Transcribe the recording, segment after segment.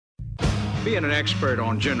Being an expert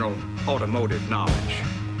on general automotive knowledge,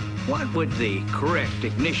 what would the correct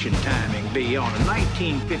ignition timing be on a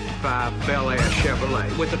 1955 Bel Air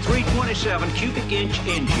Chevrolet with a 327 cubic inch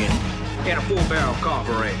engine and a 4-barrel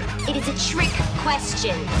carburetor? It is a trick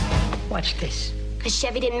question. Watch this. Because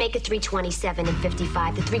Chevy didn't make a 327 in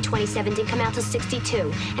 55. The 327 didn't come out till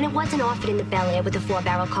 62. And it wasn't offered in the Bel Air with a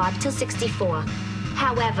 4-barrel carb till 64.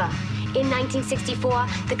 However, in 1964,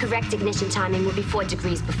 the correct ignition timing would be 4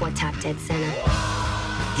 degrees before top dead center.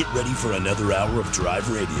 Get ready for another hour of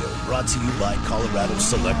Drive Radio, brought to you by Colorado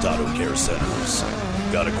Select Auto Care Centers.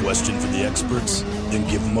 Got a question for the experts? Then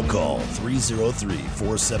give them a call,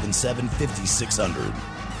 303-477-5600.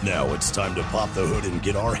 Now it's time to pop the hood and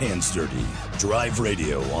get our hands dirty. Drive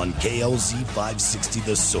Radio on KLZ 560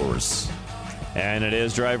 The Source. And it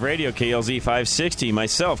is Drive Radio, KLZ 560.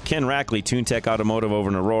 Myself, Ken Rackley, TuneTech Automotive over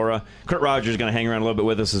in Aurora. Kurt Rogers is going to hang around a little bit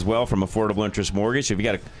with us as well from Affordable Interest Mortgage. If you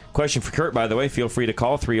got a question for Kurt, by the way, feel free to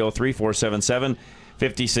call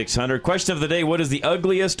 303-477-5600. Question of the day, what is the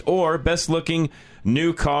ugliest or best-looking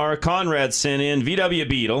new car? Conrad sent in VW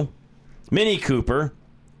Beetle, Mini Cooper,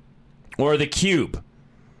 or the Cube.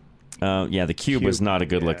 The Cube was not a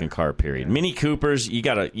good-looking car, period. Yeah. Mini Coopers, you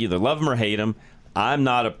got to either love them or hate them. I'm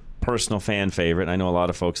not a personal fan favorite. I know a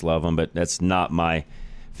lot of folks love them, but that's not my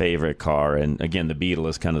favorite car. And again, the Beetle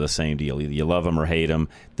is kind of the same deal. Either you love them or hate them.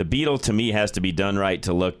 The Beetle, to me, has to be done right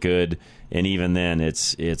to look good, and even then,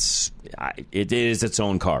 it is its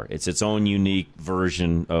own car. It's its own unique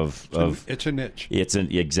version of. It's a niche.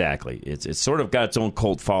 Exactly. It's sort of got its own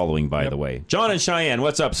cult following. By the way, John and Cheyenne,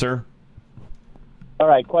 what's up, sir? All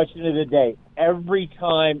right, question of the day. Every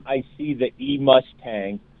time I see the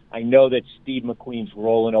E-Mustang, I know that Steve McQueen's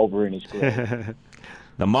rolling over in his grave.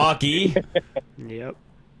 The Mach-E? Yep.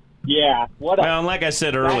 Yeah. Well, like I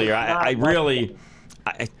said earlier, I really...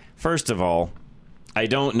 first of all, I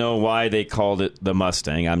don't know why they called it the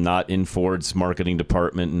Mustang. I'm not in Ford's marketing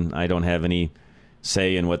department, and I don't have any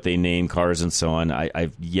say in what they name cars and so on.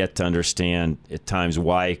 I've yet to understand at times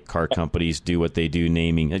why car companies do what they do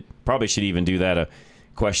naming. I probably should even do that a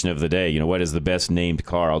question of the day. What is the best named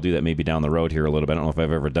car? I'll do that maybe down the road here a little bit. I don't know if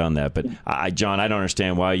I've ever done that, but John, I don't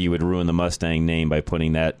understand why you would ruin the Mustang name by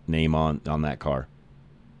putting that name on that car.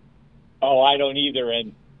 Oh, I don't either.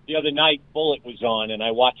 And the other night, Bullet was on, and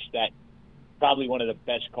I watched that. Probably one of the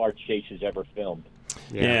best car chases ever filmed.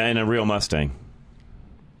 Yeah, and a real Mustang.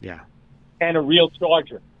 Yeah. And a real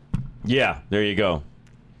Charger. Yeah, there you go.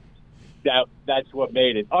 That's what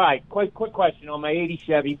made it. All right, quick question. On my 80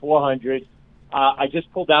 Chevy 400, I just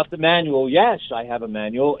pulled out the manual. Yes, I have a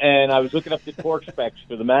manual, and I was looking up the torque specs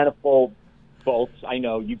for the manifold bolts. I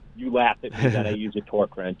know you laugh at me that I use a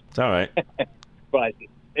torque wrench. It's all right. But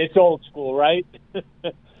it's old school, right?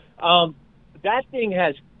 That thing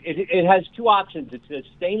has two options. It says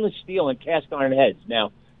stainless steel and cast iron heads.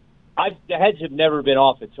 Now, the heads have never been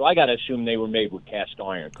off it, so I got to assume they were made with cast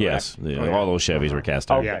iron. Correct? Yes, all those Chevys were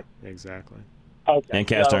cast iron. Yeah, exactly. Okay. And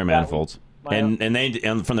cast iron manifolds. And they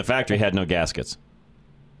from the factory had no gaskets.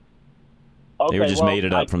 Okay, they were just made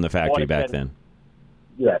it up from the factory back then.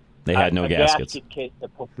 Yeah. They had no gaskets. Gasket kit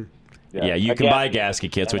yeah, you can buy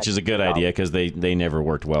gasket kits, which is a good idea because they never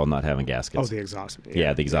worked well not having gaskets. Oh, the exhaust.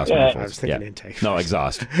 Yeah, the exhaust manifolds. I was thinking intake. No,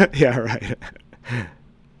 exhaust. Yeah, right.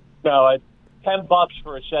 No, $10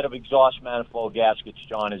 for a set of exhaust manifold gaskets,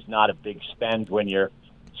 John, is not a big spend when you're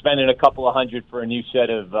spending a couple of $100 for a new set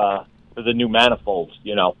of for the new manifolds.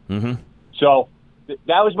 Mm-hmm. So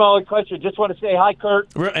that was my only question. Just want to say hi, Kurt.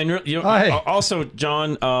 And hi. Also,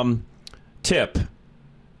 John, tip.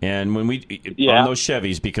 And when on those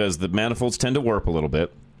Chevys, because the manifolds tend to warp a little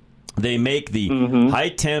bit, they make the high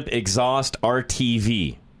temp exhaust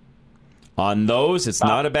RTV. On those, it's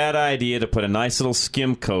not a bad idea to put a nice little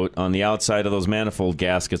skim coat on the outside of those manifold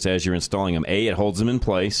gaskets as you're installing them. A, it holds them in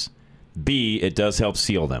place. B, it does help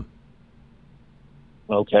seal them.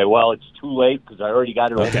 Okay, well, it's too late because I already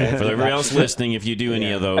got it. Okay, for everybody else listening, if you do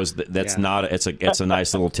any of those, that's not. It's a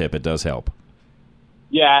nice little tip. It does help.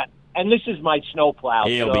 Yeah, and this is my snowplow.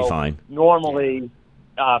 It'll be fine. Normally,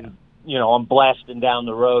 I'm blasting down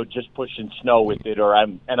the road, just pushing snow with it,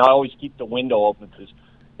 and I always keep the window open because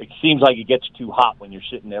it seems like it gets too hot when you're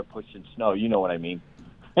sitting there pushing snow. You know what I mean?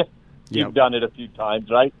 You've done it a few times,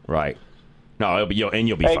 right? Right. No,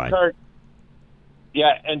 you'll be fine. Kurt.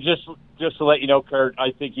 Yeah, and just to let you know, Kurt,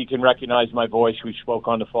 I think you can recognize my voice. We spoke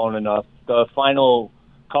on the phone enough. The final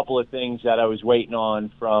couple of things that I was waiting on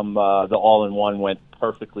from the all-in-one went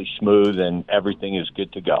perfectly smooth, and everything is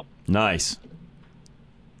good to go. Nice.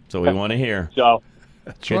 So we want to hear. So,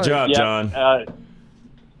 good job, John.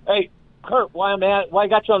 Hey, Kurt, while I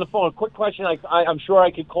got you on the phone, a quick question. I'm sure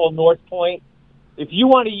I could call North Point. if you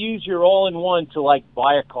want to use your all-in-one to like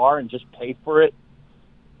buy a car and just pay for it,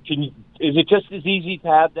 is it just as easy to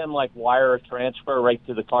have them like wire a transfer right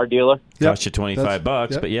to the car dealer? Cost you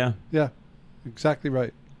 $25, but yeah. Yeah, exactly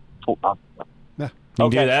right. Oh, Yeah. You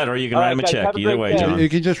can do that, or you can write him a guys, check. have a Either great way, day. John. You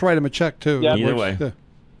can just write him a check too. Yeah. It Either works. way.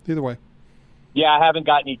 Yeah. Either way. Yeah, I haven't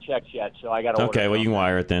got any checks yet, so I got to. Okay, well, you can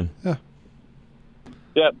wire it then. Yeah.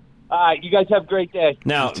 Yep. All right, you guys have a great day.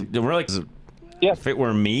 Now, really, Yeah. if it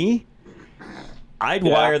were me, I'd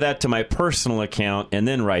wire that to my personal account and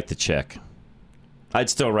then write the check. I'd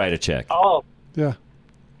still write a check. Oh, Yeah.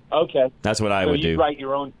 okay. That's what I So would you do. write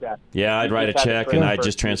your own check. Yeah, I'd You write a just have it check and I'd transferred.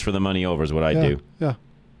 just transfer the money over is what I'd Yeah. do. Yeah.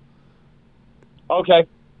 Okay.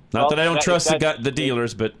 Not that I don't Well, trust that's- the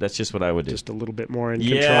dealers, but that's just what I would do. Just a little bit more in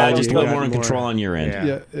control. Yeah, just a You little got more in control on your end.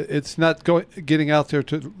 Yeah. Yeah. It's not getting out there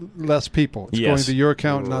to less people. It's going Yes. to your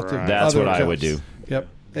account, not to Right. That's other what I would accounts. do. Yep.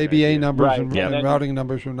 ABA numbers Right. and, Yep. and routing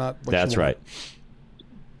numbers are not what That's you want.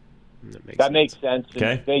 right. That makes sense. And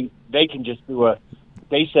Okay. They can just do a.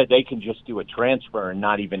 They said they can just do a transfer and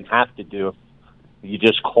not even have to do. If you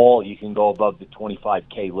just call, you can go above the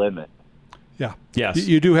 25K limit. Yeah. Yes.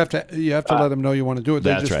 You do have to. You have to let them know you want to do it.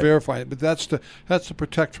 They That's just right. verify it. But that's to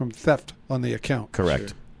protect from theft on the account.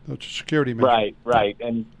 Correct. So it's a security measure. Right.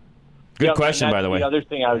 And Good yeah, question, and by that's the way. The other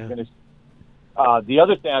thing I was going to. The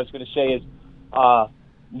other thing I was going to say is,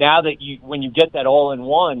 now that when you get that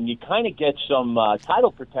all-in-one, you kind of get some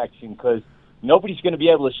title protection because nobody's going to be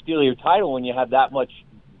able to steal your title when you have that much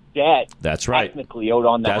debt. That's right. Technically owed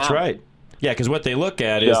on the That's house. right. Yeah, because what they look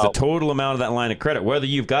at is So- the total amount of that line of credit. Whether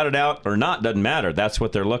you've got it out or not doesn't matter. That's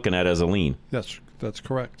what they're looking at as a lien. That's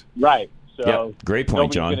correct. Right. So Yep. Great point,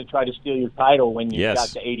 nobody's John. going to try to steal your title when you've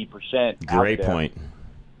Yes. got the 80%. Great out there. point.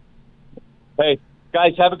 Hey,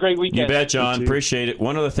 guys, have a great weekend. You bet, John. Appreciate it.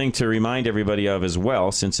 One other thing to remind everybody of as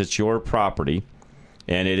well, since it's your property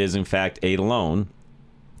and it is, in fact, a loan,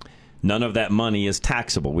 none of that money is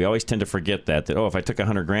taxable. We always tend to forget that if I took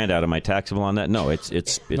 $100,000 out, am I taxable on that? No,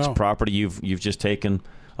 it's No. property you've just taken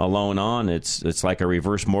a loan on. It's like a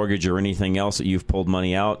reverse mortgage or anything else that you've pulled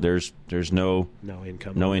money out. There's no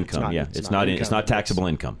income. No income. It's not taxable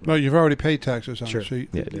income. No, you've already paid taxes on Sure. it, so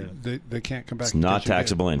Yeah. they can't come back. It's and not get you again.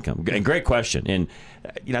 taxable income. And great question. And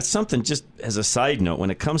something just as a side note, when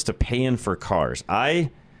it comes to paying for cars, I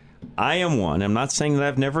am one. I'm not saying that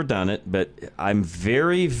I've never done it, but I'm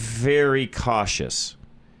very, very cautious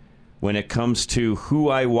when it comes to who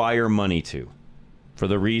I wire money to. For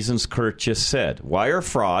the reasons Kurt just said. Wire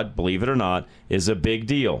fraud, believe it or not, is a big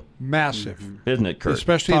deal. Massive. Isn't it, Kurt?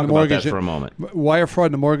 Especially Talk in the mortgage about that for a moment. Wire fraud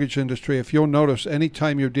in the mortgage industry. If you'll notice,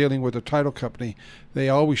 anytime you're dealing with a title company, they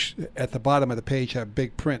always at the bottom of the page have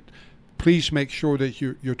big print. Please make sure that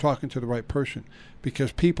you're talking to the right person,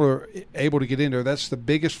 because people are able to get in there. That's the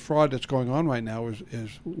biggest fraud that's going on right now is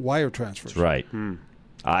wire transfers. That's right.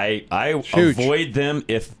 I huge. avoid them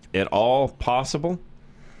if at all possible.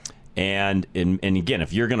 And again,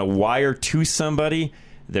 if you're going to wire to somebody,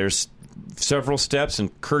 there's several steps.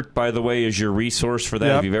 And Kurt, by the way, is your resource for that.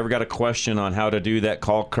 Yep. If you've ever got a question on how to do that,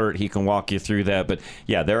 call Kurt. He can walk you through that. But,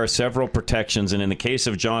 yeah, there are several protections. And in the case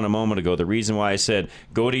of John a moment ago, the reason why I said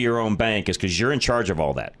go to your own bank is because you're in charge of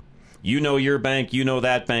all that. You know your bank, you know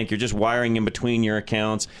that bank. You're just wiring in between your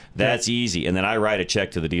accounts. That's easy. And then I write a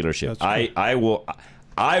check to the dealership.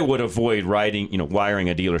 I would avoid wiring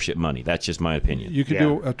a dealership money. That's just my opinion. You can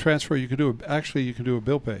do a transfer. You can do a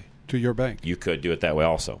bill pay to your bank. You could do it that way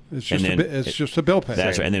also. It's just a bill pay.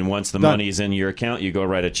 That's right. And then once the Done. money's in your account, you go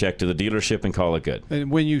write a check to the dealership and call it good. And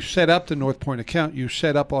when you set up the North Point account, you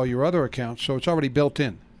set up all your other accounts, so it's already built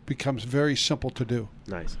in. It becomes very simple to do.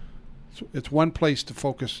 Nice. It's one place to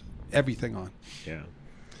focus everything on. Yeah.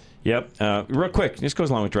 Yep. Real quick, this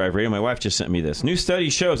goes along with Drive Radio. My wife just sent me this. New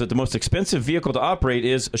study shows that the most expensive vehicle to operate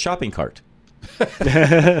is a shopping cart.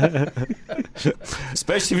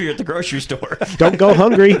 Especially if you're at the grocery store. Don't go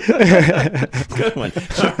hungry. Good one.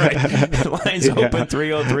 All right. Lines open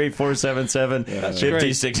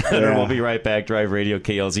 303-477-5600. We'll be right back. Drive Radio,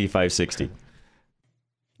 KLZ 560.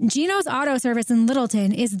 Gino's Auto Service in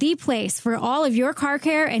Littleton is the place for all of your car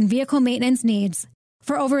care and vehicle maintenance needs.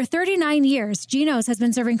 For over 39 years, Gino's has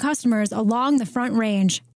been serving customers along the Front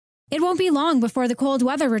Range. It won't be long before the cold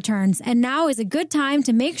weather returns, and now is a good time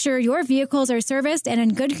to make sure your vehicles are serviced and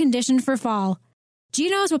in good condition for fall.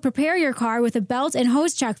 Gino's will prepare your car with a belt and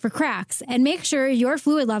hose check for cracks and make sure your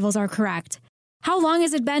fluid levels are correct. How long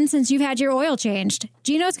has it been since you've had your oil changed?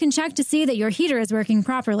 Gino's can check to see that your heater is working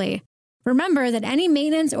properly. Remember that any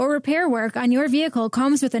maintenance or repair work on your vehicle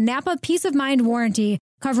comes with a Napa Peace of Mind warranty,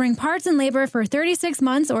 covering parts and labor for 36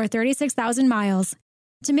 months or 36,000 miles.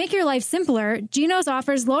 To make your life simpler, Geno's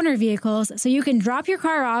offers loaner vehicles so you can drop your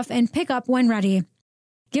car off and pick up when ready.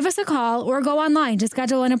 Give us a call or go online to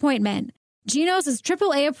schedule an appointment. Geno's is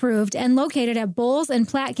AAA approved and located at Bowles and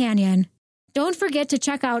Platte Canyon. Don't forget to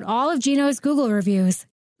check out all of Geno's Google reviews.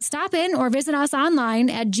 Stop in or visit us online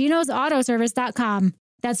at genosautoservice.com.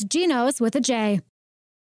 That's Geno's with a J.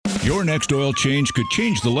 Your next oil change could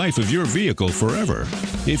change the life of your vehicle forever.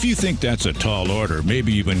 If you think that's a tall order,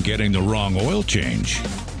 maybe you've been getting the wrong oil change.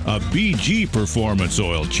 A BG Performance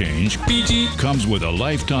oil change comes with a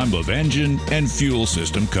lifetime of engine and fuel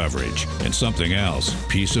system coverage. And something else,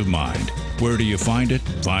 peace of mind. Where do you find it?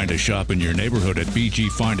 Find a shop in your neighborhood at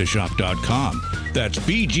bgfindashop.com. That's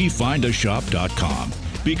bgfindashop.com.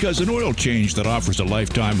 Because an oil change that offers a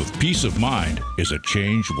lifetime of peace of mind is a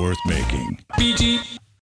change worth making. BG.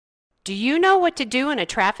 Do you know what to do in a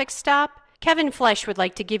traffic stop? Kevin Flesh would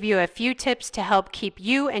like to give you a few tips to help keep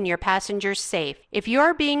you and your passengers safe. If you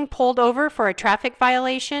are being pulled over for a traffic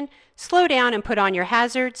violation, slow down and put on your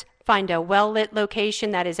hazards, find a well-lit location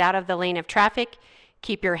that is out of the lane of traffic,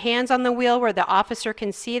 keep your hands on the wheel where the officer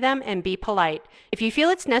can see them, and be polite. If you feel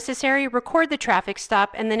it's necessary, record the traffic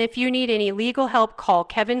stop, and then if you need any legal help, call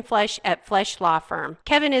Kevin Flesh at Flesh Law Firm.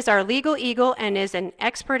 Kevin is our legal eagle and is an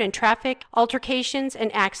expert in traffic, altercations,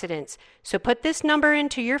 and accidents. So put this number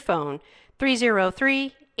into your phone,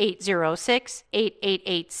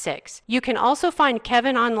 303-806-8886. You can also find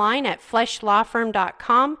Kevin online at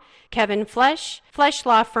fleshlawfirm.com. Kevin Flesh, Flesh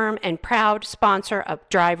Law Firm, and proud sponsor of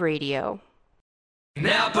Drive Radio.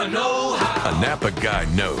 Napa know-how. A Napa guy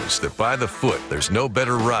knows that by the foot, there's no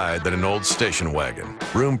better ride than an old station wagon.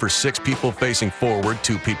 Room for 6 people facing forward,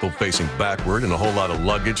 2 people facing backward, and a whole lot of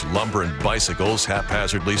luggage, lumber, and bicycles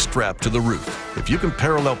haphazardly strapped to the roof. If you can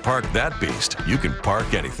parallel park that beast, you can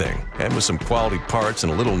park anything. And with some quality parts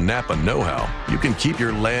and a little Napa know-how, you can keep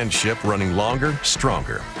your land ship running longer,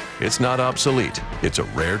 stronger. It's not obsolete. It's a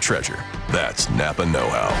rare treasure. That's Napa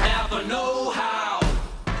know-how. Napa know-how.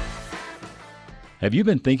 Have you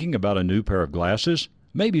been thinking about a new pair of glasses?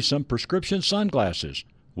 Maybe some prescription sunglasses?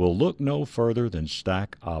 Well, look no further than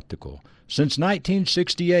Stack Optical. Since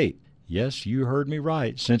 1968, yes, you heard me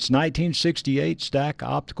right, since 1968, Stack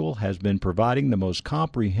Optical has been providing the most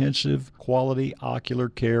comprehensive quality ocular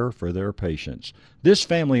care for their patients. This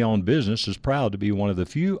family-owned business is proud to be one of the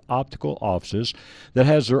few optical offices that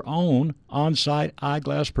has their own on-site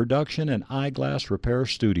eyeglass production and eyeglass repair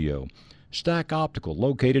studio. Stack Optical,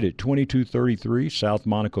 located at 2233 South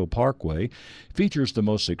Monaco Parkway, features the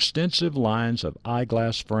most extensive lines of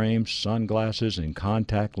eyeglass frames, sunglasses, and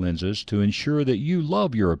contact lenses to ensure that you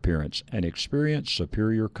love your appearance and experience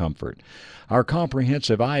superior comfort. Our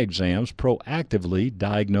comprehensive eye exams proactively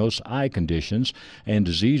diagnose eye conditions and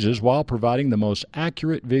diseases while providing the most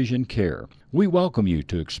accurate vision care. We welcome you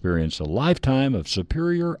to experience a lifetime of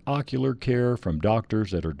superior ocular care from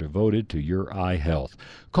doctors that are devoted to your eye health.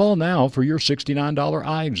 Call now for your $69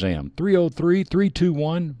 eye exam,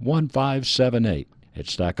 303-321-1578. At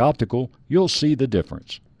Stack Optical, you'll see the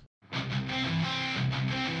difference.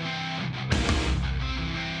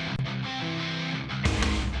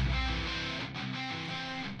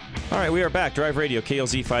 All right, we are back. Drive Radio,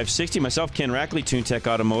 KLZ 560. Myself, Ken Rackley, TuneTech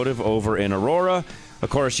Automotive over in Aurora. Of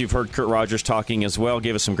course, you've heard Kurt Rogers talking as well.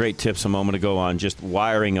 Gave us some great tips a moment ago on just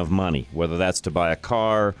wiring of money, whether that's to buy a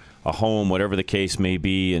car, a home, whatever the case may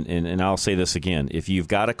be. And I'll say this again. If you've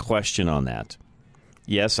got a question on that,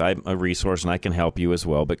 yes, I'm a resource and I can help you as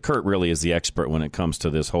well. But Kurt really is the expert when it comes to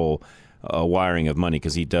this whole wiring of money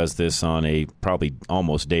because he does this on a probably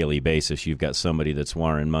almost daily basis. You've got somebody that's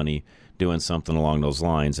wiring money, doing something along those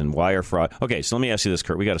lines, and wire fraud. Okay, so let me ask you this,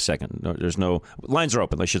 Kurt. We got a second. There's no lines are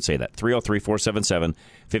open. I should say that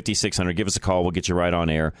 303-477-5600. Give us a call. We'll get you right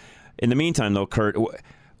on air. In the meantime, though, Kurt.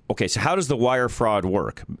 Okay, so how does the wire fraud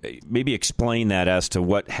work? Maybe explain that as to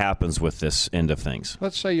what happens with this end of things.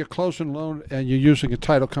 Let's say you're closing a loan and you're using a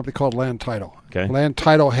title company called Land Title. Okay. Land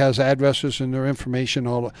Title has addresses and their information.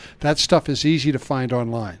 All that stuff is easy to find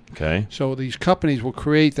online. Okay. So these companies will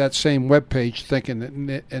create that same web page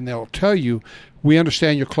thinking, and they'll tell you, we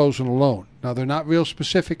understand you're closing a loan. Now, they're not real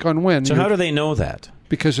specific on when. So how do they know that?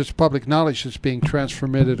 Because it's public knowledge that's being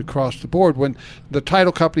transmitted across the board. When the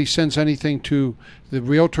title company sends anything to the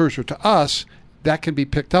realtors or to us, that can be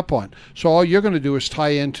picked up on. So all you're going to do is tie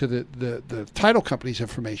into the title company's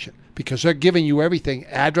information because they're giving you everything,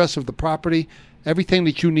 address of the property, everything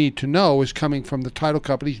that you need to know is coming from the title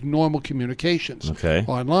company's normal communications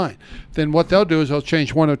online. Then what they'll do is they'll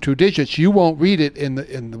change 1 or 2 digits. You won't read it in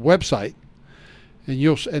the website.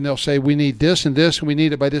 And they'll say, we need this and this, and we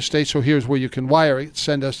need it by this date, so here's where you can wire it.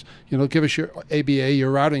 Send us, give us your ABA,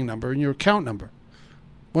 your routing number, and your account number.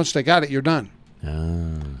 Once they got it, you're done.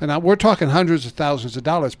 And we're talking hundreds of thousands of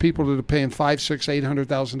dollars. People that are paying $500,000, $600,000,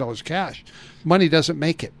 $800,000 cash. Money doesn't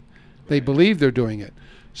make it. They believe they're doing it.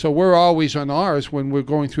 So we're always on ours when we're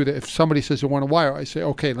going through if somebody says they want a wire, I say,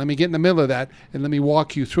 okay, let me get in the middle of that and let me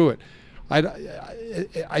walk you through it.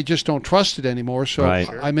 I just don't trust it anymore. So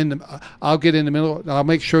I'll get in the middle. I'll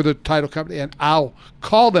make sure the title company, and I'll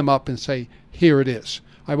call them up and say, here it is.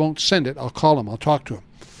 I won't send it. I'll call them. I'll talk to them.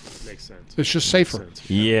 Makes sense. It's just safer.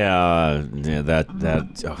 Yeah,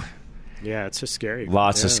 Yeah, it's just scary.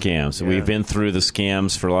 Lots of scams. Yeah. We've been through the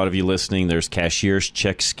scams. For a lot of you listening, there's cashier's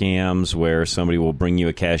check scams where somebody will bring you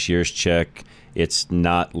a cashier's check. It's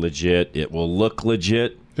not legit. It will look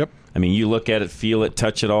legit. Yep. I mean, you look at it, feel it,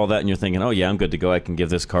 touch it, all that, and you're thinking, oh, yeah, I'm good to go. I can give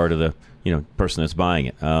this car to the person that's buying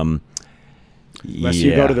it. Unless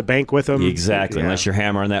you go to the bank with them. Exactly. Yeah. Unless you're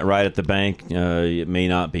hammering that right at the bank, it may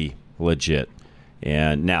not be legit.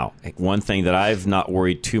 And now, one thing that I've not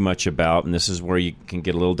worried too much about, and this is where you can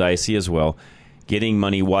get a little dicey as well, getting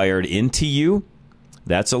money wired into you,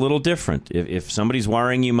 that's a little different. If somebody's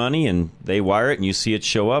wiring you money and they wire it and you see it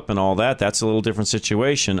show up and all that, that's a little different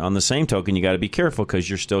situation. On the same token, you got to be careful because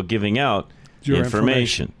you're still giving out your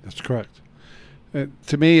information. That's correct.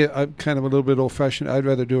 To me, I'm kind of a little bit old-fashioned. I'd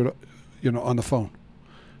rather do it, on the phone.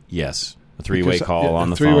 Yes. A three-way call on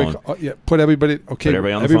the phone. Put everybody. Okay. Put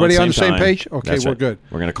everybody on the same time. page. Okay, That's we're right. good.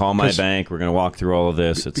 We're going to call my bank. We're going to walk through all of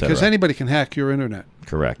this, etc. Because anybody can hack your internet.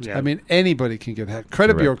 Correct. Yeah. I mean, anybody can get hacked.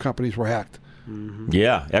 Credit bureau companies were hacked. Mm-hmm.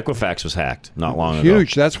 Yeah, Equifax was hacked not long ago.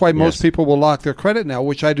 Huge. That's why most people will lock their credit now,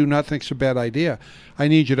 which I do not think is a bad idea. I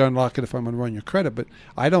need you to unlock it if I'm going to run your credit, but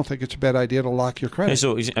I don't think it's a bad idea to lock your credit. Okay,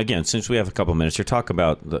 so again, since we have a couple minutes here, talk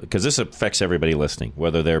about because this affects everybody listening,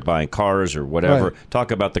 whether they're buying cars or whatever. Right.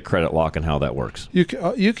 Talk about the credit lock and how that works. You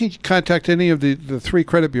can contact any of the three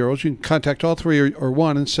credit bureaus. You can contact all three or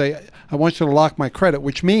one and say, I want you to lock my credit,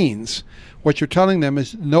 which means what you're telling them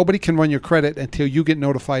is nobody can run your credit until you get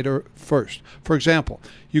notified first. For example,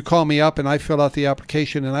 you call me up and I fill out the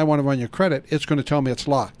application and I want to run your credit, it's going to tell me it's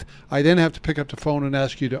locked. I then have to pick up the phone and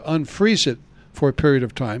ask you to unfreeze it for a period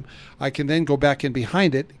of time. I can then go back in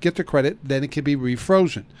behind it, get the credit, then it can be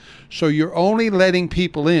refrozen. So you're only letting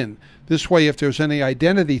people in. This way, if there's any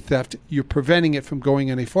identity theft, you're preventing it from going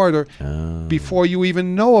any farther before you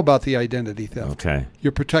even know about the identity theft. Okay.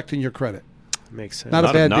 You're protecting your credit. Makes sense.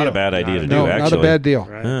 Not a bad idea to do, actually. Not a bad deal.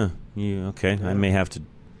 Right. Okay. I may have to.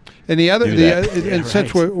 And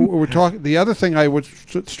since we're talking, the other thing I would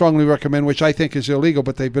strongly recommend, which I think is illegal,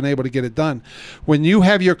 but they've been able to get it done, when you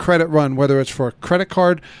have your credit run, whether it's for a credit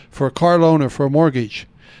card, for a car loan, or for a mortgage,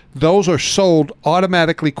 those are sold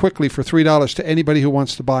automatically quickly for $3 to anybody who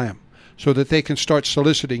wants to buy them, so that they can start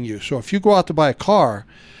soliciting you. So if you go out to buy a car,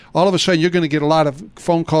 all of a sudden you're going to get a lot of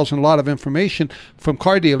phone calls and a lot of information from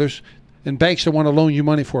car dealers and banks that want to loan you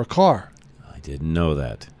money for a car. I didn't know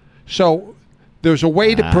that. So there's a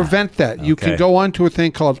way to prevent that. You can go onto a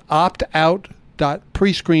thing called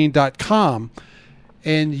optout.prescreen.com,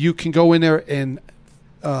 and you can go in there and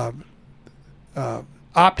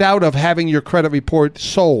opt out of having your credit report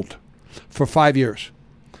sold for 5 years.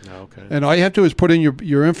 Okay. And all you have to do is put in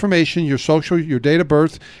your information, your social, your date of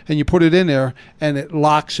birth, and you put it in there, and it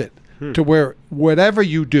locks it to where whatever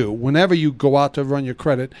you do, whenever you go out to run your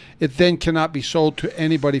credit, it then cannot be sold to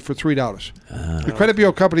anybody for $3. The credit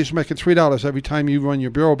bureau companies are making $3 every time you run your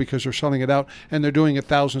bureau because they're selling it out, and they're doing it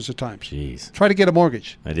thousands of times. Jeez. Try to get a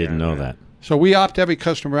mortgage. I didn't know that. So we opt every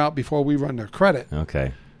customer out before we run their credit.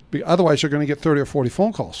 Okay. Otherwise, they're going to get 30 or 40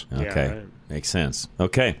 phone calls. Okay. Yeah, right. Makes sense.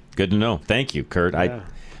 Okay. Good to know. Thank you, Kurt. Yeah.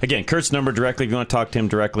 Again, Kurt's number directly, if you want to talk to him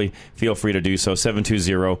directly, feel free to do so.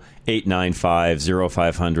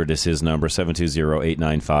 720-895-0500 is his number,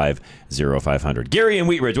 720-895-0500. Gary in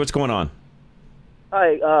Wheat Ridge, what's going on?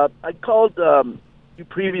 Hi, I called you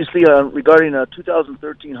previously regarding a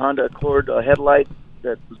 2013 Honda Accord headlight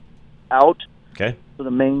that was out. Okay. For the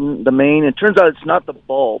main. It turns out it's not the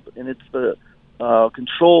bulb, and it's the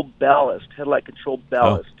control ballast, headlight control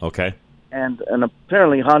ballast. Oh, okay. And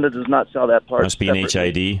apparently Honda does not sell that part. Must be an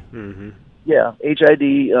separately. HID. Mm-hmm. Yeah,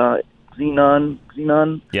 HID,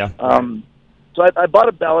 Xenon. Yeah. So I bought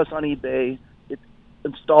a ballast on eBay. It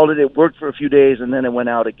installed it. It worked for a few days, and then it went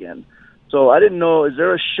out again. So I didn't know, is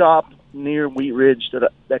there a shop near Wheat Ridge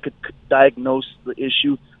that could diagnose the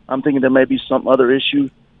issue? I'm thinking there may be some other issue.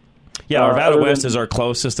 Yeah, Arvada West is our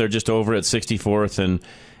closest. They're just over at 64th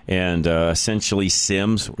and essentially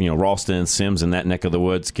Sims, Ralston and Sims in that neck of the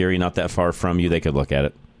woods. Gary, not that far from you. They could look at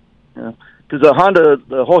it. Yeah, because the Honda,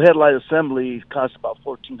 the whole headlight assembly costs about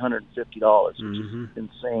 $1,450, which is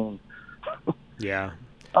insane. Yeah.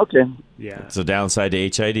 Okay. Yeah. It's a downside to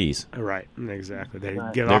HIDs. Right. Exactly. They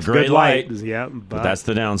Right. get They're off great good light. Yeah. But that's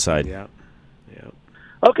the downside. Yeah.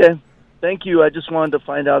 Okay. Thank you. I just wanted to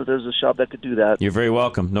find out if there's a shop that could do that. You're very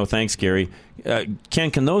welcome. No, thanks, Gary.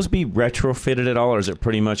 Ken, can those be retrofitted at all, or is it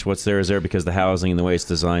pretty much what's there is there because the housing and the way it's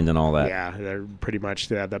designed and all that? Yeah, they're pretty much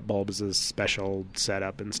that bulb is a special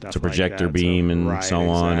setup and stuff. It's a projector beam and right, so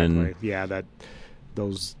on. Exactly. And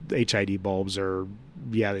those HID bulbs are.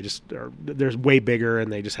 Yeah, they're way bigger,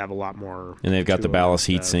 and they just have a lot more. And they've got the ballast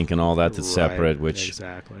heat sink and all that that's separate, which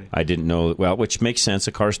I didn't know. Well, which makes sense.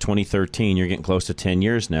 The car's 2013. You're getting close to 10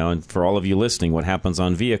 years now. And for all of you listening, what happens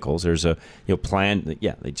on vehicles? There's a planned.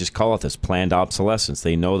 Yeah, they just call it this planned obsolescence.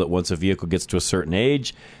 They know that once a vehicle gets to a certain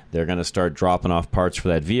age, they're going to start dropping off parts for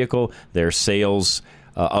that vehicle. Their sales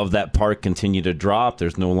of that part continue to drop.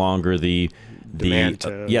 There's no longer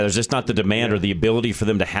there's just not the demand or the ability for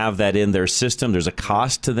them to have that in their system. There's a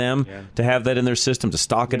cost to them to have that in their system, to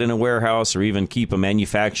stock it in a warehouse or even keep a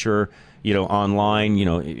manufacturer, online,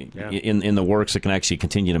 in the works that can actually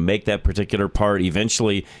continue to make that particular part.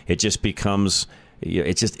 Eventually, it just becomes.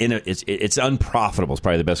 It's unprofitable. It's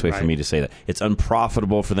probably the best way for me to say that. It's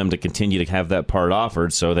unprofitable for them to continue to have that part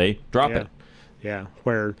offered, so they drop it. Yeah,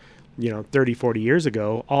 where 30, 40 years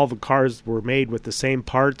ago, all the cars were made with the same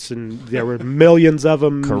parts, and there were millions of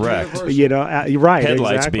them. Correct. Right.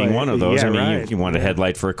 Headlights exactly. being one of those. Yeah, you wanted a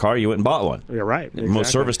headlight for a car, you went and bought one. You're right. Exactly.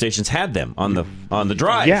 Most service stations had them on the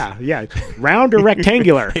drive. Yeah. Round or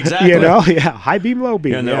rectangular. Exactly. High beam, low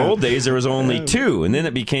beam. In the old days, there was only two, and then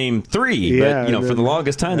it became three. Yeah, but for the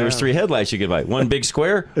longest time, there was three headlights you could buy: one big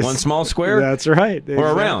square, one small square. That's right. Or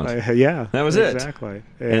a round. Yeah, that was it. Exactly.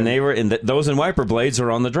 And they were those and wiper blades are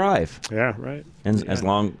on the drive. Yeah, right. And as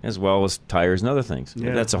well as tires and other things.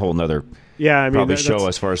 Yeah. That's a whole nother show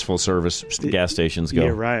as far as full service gas stations go.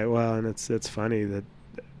 Yeah, right. Well, and it's funny that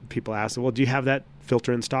people ask, well, do you have that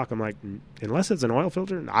filter in stock? I'm like, unless it's an oil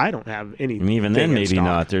filter, I don't have any. Even then, maybe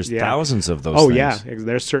not. There's thousands of those things. Yeah.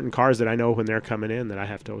 There's certain cars that I know when they're coming in that I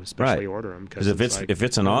have to especially order them. Because if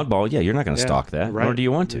it's an oddball, you're not going to stock that. Right. Nor do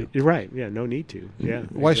you want to. You're right. Yeah, no need to. Yeah.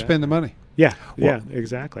 Why spend the money? Yeah,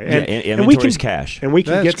 exactly. And we can cash. And we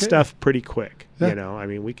can get stuff pretty quick. Yeah.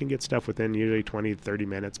 We can get stuff within usually 20, 30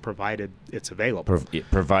 minutes, provided it's available.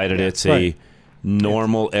 Provided it's a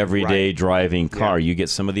normal, everyday driving car. You get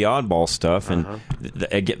some of the oddball stuff. And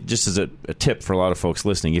just as a tip for a lot of folks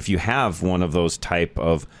listening, if you have one of those type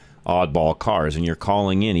of oddball cars and you're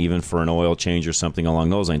calling in even for an oil change or something along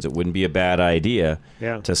those lines, it wouldn't be a bad idea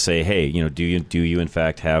to say, hey, do you in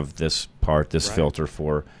fact have this part, this filter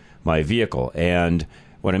for my vehicle? And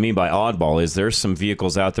what I mean by oddball is there's some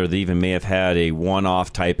vehicles out there that even may have had a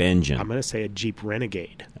one-off type engine. I'm going to say a Jeep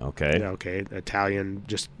Renegade. Okay. Okay, Italian,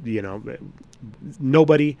 just,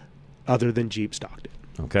 nobody other than Jeep stocked it.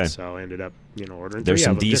 Okay. So I ended up, ordering. There's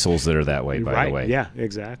some diesels that are that way, by the way. Yeah,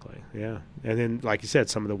 exactly. Yeah. And then, like you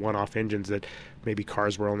said, some of the one-off engines that maybe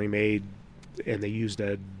cars were only made and they used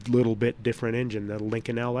a little bit different engine, the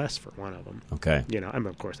Lincoln LS for one of them. Okay.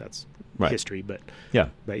 Of course, that's history, but yeah.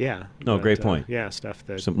 Great point. Stuff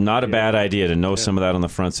that. So not a bad idea to know some of that on the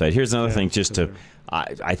front side. Here's another thing,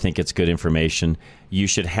 I think it's good information. You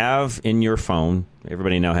should have in your phone,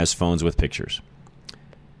 everybody now has phones with pictures.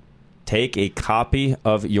 Take a copy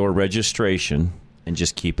of your registration and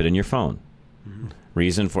just keep it in your phone. Mm-hmm.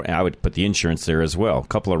 Reason for, I would put the insurance there as well. A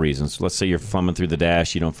couple of reasons. Let's say you're thumbing through the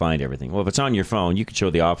dash, you don't find everything. Well, if it's on your phone, you can show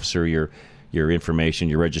the officer your information,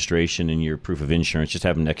 your registration, and your proof of insurance. Just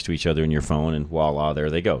have them next to each other in your phone, and voila, there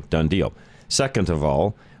they go. Done deal. Second of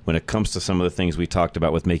all, when it comes to some of the things we talked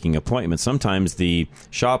about with making appointments, sometimes the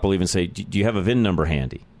shop will even say, do you have a VIN number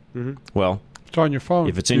handy? Mm-hmm. Well, it's on your phone.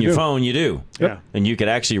 If it's in your phone, you do. Yeah. And you could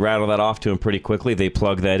actually rattle that off to them pretty quickly. They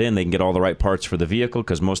plug that in. They can get all the right parts for the vehicle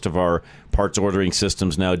because most of our parts ordering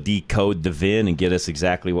systems now decode the VIN and get us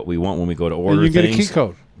exactly what we want when we go to order things. And you get a key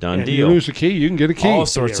code. Done deal. You lose a key, you can get a key. All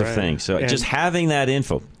sorts of things. So just having that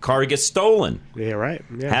info. Car gets stolen. Yeah, right.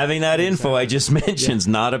 Yeah. Having that info I just mentioned is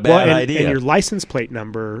not a bad idea. And your license plate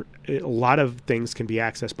number, a lot of things can be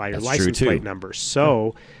accessed by your license plate number.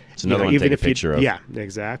 So... It's another one to take a picture of. Yeah,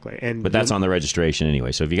 exactly. But that's on the registration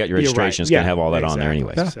anyway. So if you got your registration, it's going to have all that on there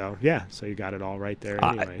anyway. So you got it all right there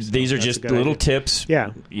anyway. So these are just little tips.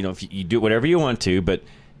 Yeah. If you do whatever you want to, but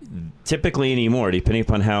typically anymore, depending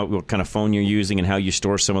upon what kind of phone you're using and how you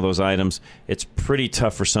store some of those items, it's pretty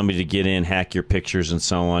tough for somebody to get in, hack your pictures and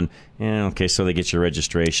so on. So they get your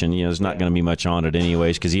registration. There's not going to be much on it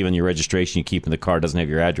anyways because even your registration you keep in the car doesn't have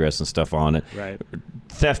your address and stuff on it. Right.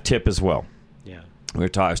 Theft tip as well. Yeah. I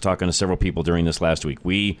was talking to several people during this last week.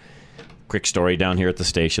 Quick story down here at the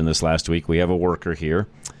station this last week. We have a worker here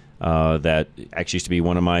that actually used to be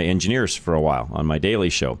one of my engineers for a while on my daily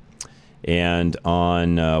show. And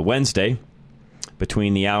on Wednesday,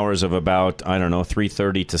 between the hours of about,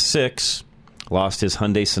 3:30 to 6, lost his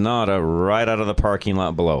Hyundai Sonata right out of the parking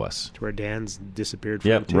lot below us. To where Dan's disappeared from.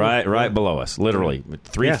 Yep, right below us, literally.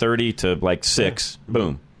 3:30 to like 6,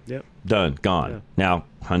 boom. Yep. Done, gone. Yeah. Now,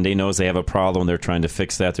 Hyundai knows they have a problem. They're trying to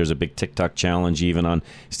fix that. There's a big TikTok challenge even on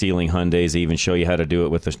stealing Hyundais. They even show you how to do it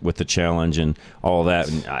with the challenge and all that.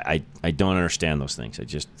 And I don't understand those things.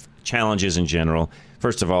 Challenges in general.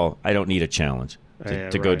 First of all, I don't need a challenge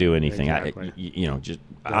to go do anything. Exactly.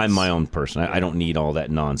 I'm my own person. I don't need all that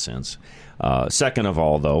nonsense. Second of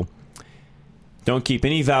all, though, don't keep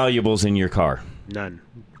any valuables in your car. None.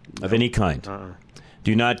 Of any kind.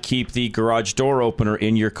 Do not keep the garage door opener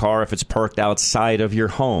in your car if it's parked outside of your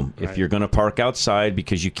home. Right. If you're going to park outside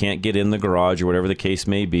because you can't get in the garage or whatever the case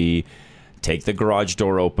may be, take the garage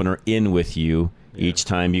door opener in with you each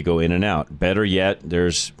time you go in and out. Better yet,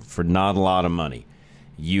 there's for not a lot of money,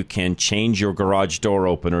 you can change your garage door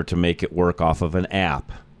opener to make it work off of an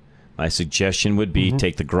app. My suggestion would be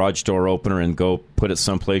take the garage door opener and go put it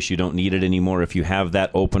someplace you don't need it anymore. If you have that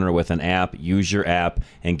opener with an app, use your app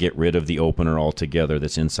and get rid of the opener altogether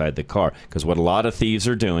that's inside the car. Because what a lot of thieves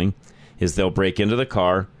are doing is they'll break into the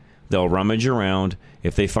car, they'll rummage around.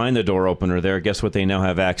 If they find the door opener there, guess what they now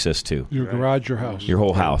have access to? Your garage, your house. Your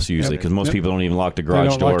whole house, usually, because most people don't even lock the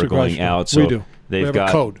garage door going out. So we do. They've got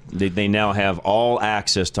a code. They now have all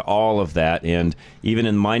access to all of that, and even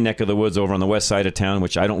in my neck of the woods over on the west side of town,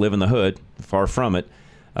 which I don't live in the hood, far from it,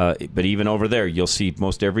 but even over there, you'll see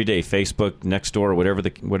most every day Facebook, Nextdoor,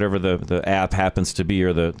 whatever the app happens to be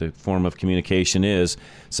or the form of communication is,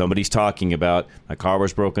 somebody's talking about my car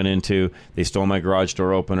was broken into, they stole my garage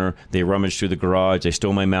door opener, they rummaged through the garage, they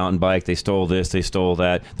stole my mountain bike, they stole this, they stole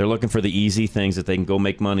that. They're looking for the easy things that they can go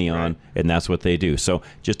make money on, and that's what they do. So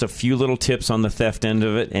just a few little tips on the theft end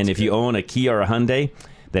of it, and if you own a Kia or a Hyundai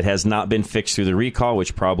that has not been fixed through the recall,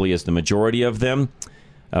 which probably is the majority of them,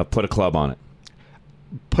 put a club on it.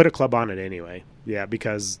 Put a club on it anyway. Yeah,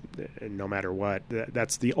 because no matter what,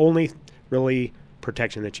 that's the only really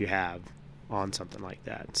protection that you have on something like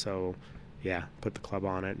that. So, yeah, put the club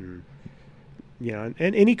on it, and and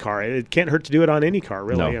any car. It can't hurt to do it on any car,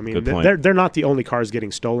 really. No, I mean, good point. they're not the only cars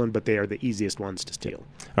getting stolen, but they are the easiest ones to steal.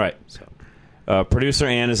 All right. So, producer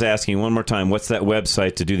Ann is asking one more time, what's that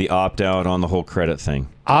website to do the opt-out on the whole credit thing?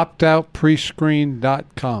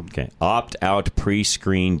 Optoutprescreen.com. Okay,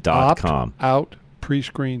 optoutprescreen.com.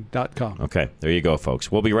 Prescreen.com. Okay, there you go,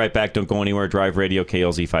 folks. We'll be right back. Don't go anywhere. Drive Radio,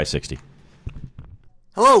 KLZ 560.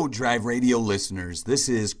 Hello, Drive Radio listeners. This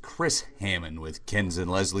is Chris Hammond with Kens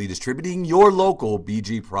and Leslie Distributing, your local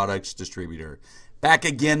BG Products distributor. Back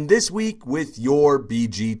again this week with your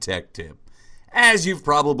BG Tech Tip. As you've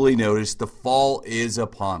probably noticed, the fall is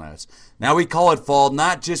upon us. Now, we call it fall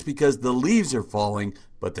not just because the leaves are falling,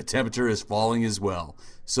 but the temperature is falling as well.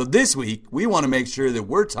 So this week, we want to make sure that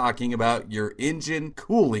we're talking about your engine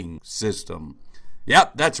cooling system.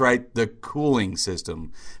 Yep, that's right, the cooling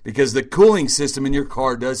system. Because the cooling system in your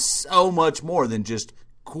car does so much more than just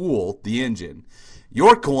cool the engine.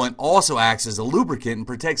 Your coolant also acts as a lubricant and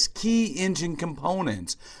protects key engine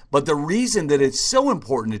components. But the reason that it's so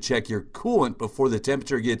important to check your coolant before the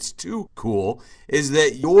temperature gets too cool is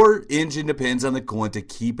that your engine depends on the coolant to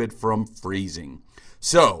keep it from freezing.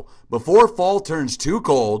 So, before fall turns too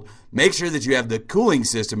cold, make sure that you have the cooling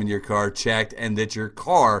system in your car checked and that your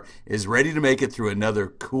car is ready to make it through another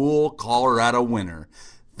cool Colorado winter.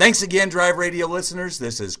 Thanks again, Drive Radio listeners.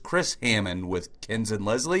 This is Chris Hammond with Kens and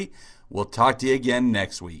Leslie. We'll talk to you again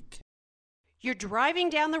next week. You're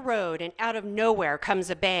driving down the road and out of nowhere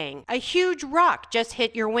comes a bang. A huge rock just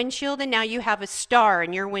hit your windshield and now you have a star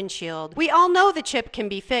in your windshield. We all know the chip can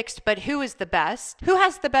be fixed, but who is the best? Who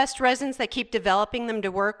has the best resins that keep developing them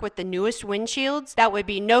to work with the newest windshields? That would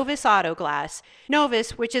be Novus Auto Glass.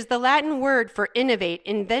 Novus, which is the Latin word for innovate,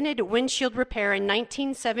 invented windshield repair in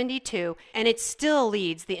 1972, and it still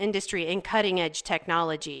leads the industry in cutting-edge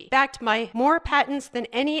technology. Backed by more patents than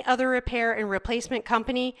any other repair and replacement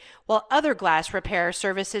company, while other glass repair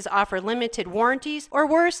services offer limited warranties, or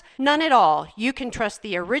worse, none at all. You can trust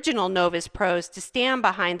the original Novus pros to stand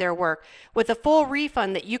behind their work with a full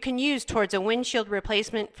refund that you can use towards a windshield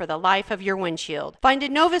replacement for the life of your windshield. Find a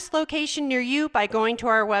Novus location near you by going to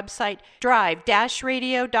our website,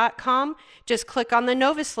 drive-radio.com. Just click on the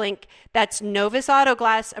Novus link. That's Novus Auto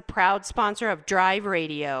Glass, a proud sponsor of Drive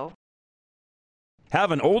Radio.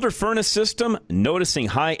 Have an older furnace system, noticing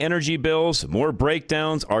high energy bills, more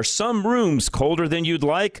breakdowns, are some rooms colder than you'd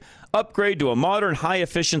like? Upgrade to a modern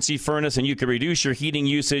high-efficiency furnace and you can reduce your heating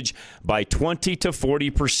usage by 20 to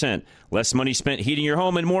 40%. Less money spent heating your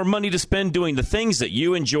home and more money to spend doing the things that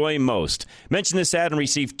you enjoy most. Mention this ad and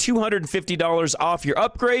receive $250 off your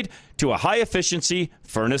upgrade to a high-efficiency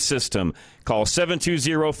furnace system. Call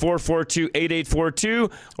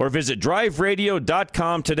 720-442-8842 or visit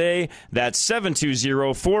driveradio.com today. That's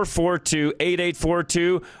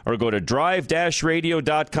 720-442-8842 or go to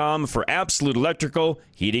drive-radio.com for Absolute Electrical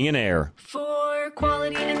Heating and Air. For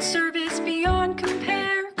quality and service beyond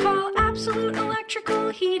compare, call Absolute Electrical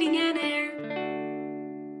Heating and Air.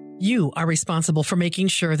 You are responsible for making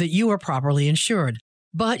sure that you are properly insured,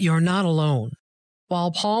 but you're not alone.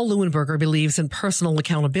 While Paul Leuenberger believes in personal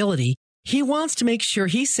accountability, he wants to make sure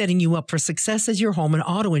he's setting you up for success as your home and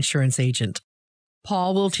auto insurance agent.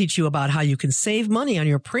 Paul will teach you about how you can save money on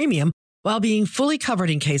your premium while being fully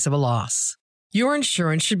covered in case of a loss. Your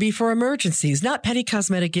insurance should be for emergencies, not petty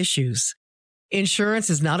cosmetic issues. Insurance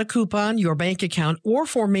is not a coupon, your bank account, or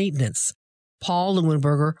for maintenance. Paul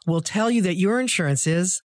Leuenberger will tell you that your insurance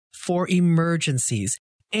is for emergencies.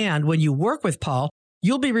 And when you work with Paul,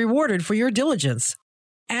 you'll be rewarded for your diligence.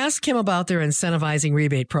 Ask him about their incentivizing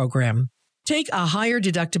rebate program. Take a higher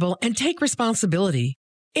deductible and take responsibility.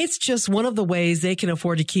 It's just one of the ways they can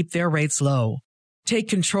afford to keep their rates low. Take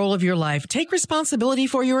control of your life. Take responsibility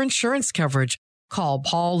for your insurance coverage. Call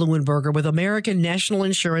Paul Leuenberger with American National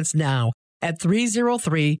Insurance now at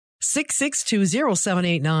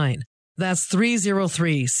 303-662-0789. That's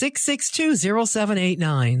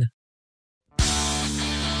 303-662-0789.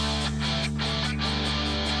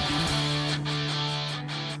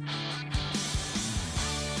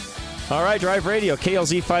 All right, Drive Radio,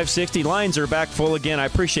 KLZ 560. Lines are back full again. I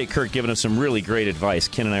appreciate Kurt giving us some really great advice.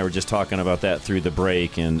 Ken and I were just talking about that through the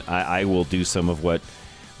break, and I will do some of what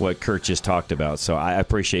Kurt just talked about. So I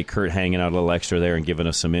appreciate Kurt hanging out a little extra there and giving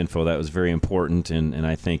us some info. That was very important, and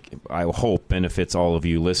I hope benefits all of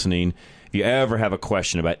you listening. If you ever have a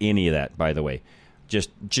question about any of that, by the way, just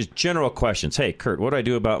general questions. Hey, Kurt, what do I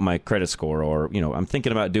do about my credit score? Or, I'm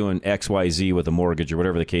thinking about doing XYZ with a mortgage or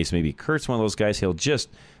whatever the case may be. Kurt's one of those guys, he'll just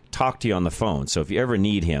talk to you on the phone. So if you ever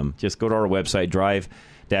need him, just go to our website,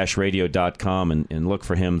 drive-radio.com, and look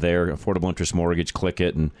for him there. Affordable Interest Mortgage, click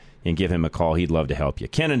it, and give him a call. He'd love to help you.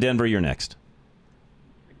 Ken in Denver, you're next.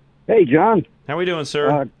 Hey, John. How we doing,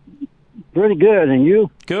 sir? Pretty good, and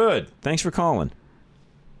you? Good. Thanks for calling.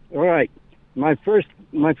 All right. My first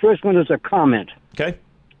one is a comment. Okay.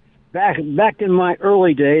 Back in my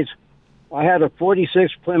early days, I had a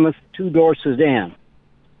 46 Plymouth two-door sedan,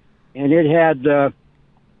 and it had the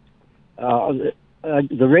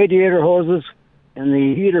radiator hoses and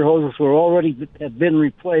the heater hoses had been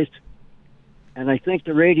replaced, and I think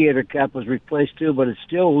the radiator cap was replaced too, but it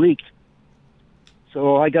still leaked.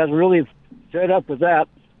 So I got really fed up with that.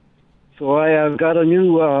 So I got a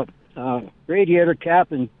new radiator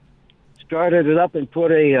cap and started it up and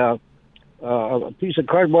put a piece of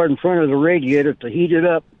cardboard in front of the radiator to heat it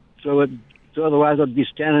up. So otherwise I'd be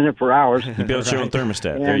standing there for hours. You built your own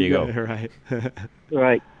thermostat. There you go. Right.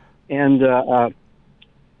 Right. And I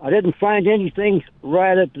didn't find anything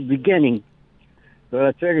right at the beginning, but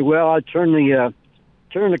I figured, well, I'd turn the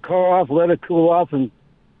car off, let it cool off, and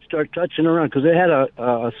start touching around, because it had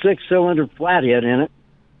a 6-cylinder flathead in it.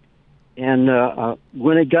 And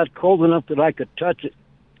when it got cold enough that I could touch it,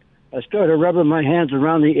 I started rubbing my hands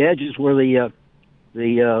around the edges where the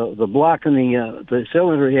block and the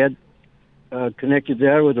cylinder head connected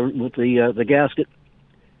there with the gasket.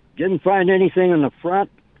 Didn't find anything in the front,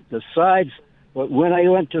 the sides, but when I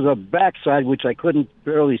went to the back side, which I couldn't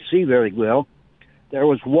barely see very well, there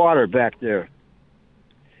was water back there.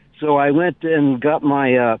 So I went and got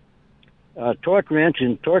my torque wrench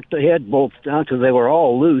and torqued the head bolts down because they were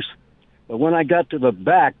all loose. But when I got to the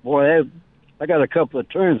back, boy, I got a couple of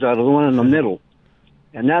turns out of the one in the middle,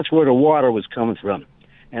 and that's where the water was coming from.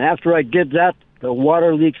 And after I did that, the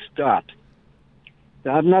water leak stopped.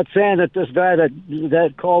 Now, I'm not saying that this guy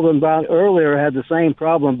that called him about earlier had the same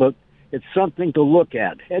problem, but it's something to look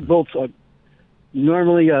at. Head bolts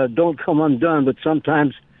normally don't come undone, but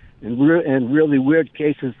sometimes in really weird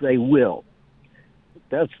cases they will.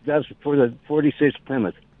 That's for the 46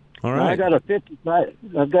 Plymouth. All right. Now, I've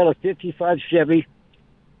got a 55 Chevy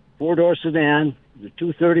 4-door sedan, the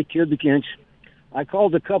 230 cubic inch. I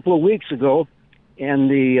called a couple of weeks ago and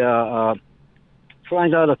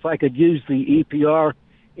find out if I could use the EPR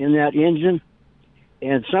in that engine.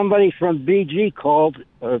 And somebody from BG called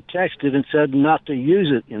or texted and said not to use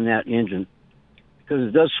it in that engine because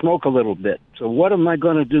it does smoke a little bit. So what am I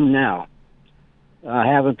going to do now? I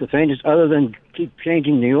haven't the faintest, other than keep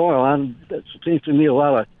changing the oil. That seems to me a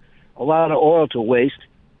lot of oil to waste.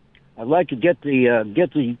 I'd like to get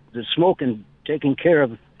the smoking taken care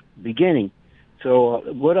of at the beginning. So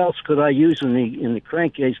what else could I use in the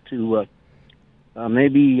crankcase to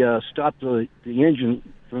maybe stop the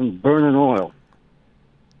engine from burning oil?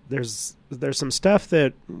 There's some stuff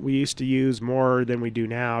that we used to use more than we do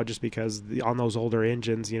now, just because on those older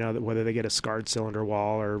engines, whether they get a scarred cylinder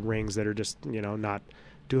wall or rings that are just not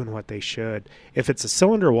doing what they should. If it's a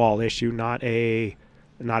cylinder wall issue, not a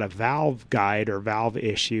valve guide or valve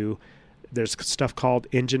issue, there's stuff called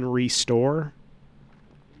engine restore,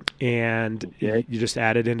 and you just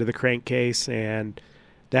add it into the crankcase, and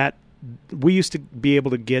that we used to be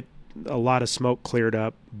able to get a lot of smoke cleared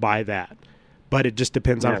up by that. But it just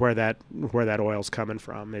depends on where that oil's coming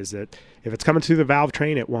from. Is it if it's coming through the valve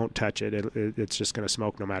train, it won't touch it. It's just going to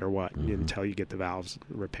smoke no matter what until you get the valves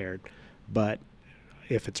repaired. But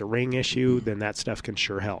if it's a ring issue, then that stuff can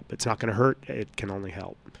sure help. It's not going to hurt. It can only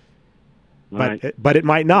help. Right. But it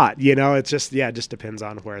might not. It's just it just depends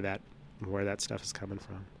on where that stuff is coming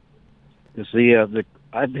from. You see,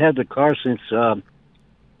 I've had the car since I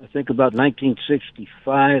think about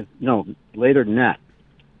 1965. No, later than that.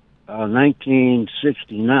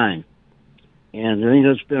 1969, and then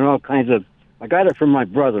there's been all kinds of. I got it from my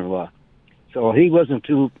brother-in-law, so he wasn't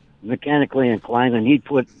too mechanically inclined, and he'd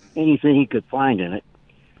put anything he could find in it,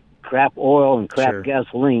 crap oil and crap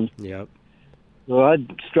gasoline. Yep. So I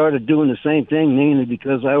started doing the same thing, mainly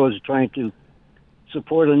because I was trying to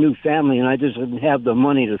support a new family, and I just didn't have the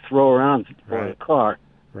money to throw around for a car.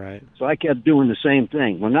 Right. So I kept doing the same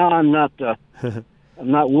thing. Well, now I'm not. I'm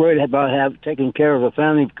not worried about taking care of a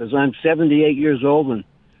family because I'm 78 years old and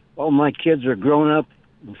all my kids are grown up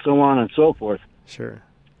and so on and so forth. Sure.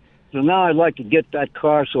 So now I'd like to get that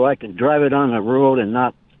car so I can drive it on the road and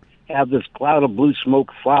not have this cloud of blue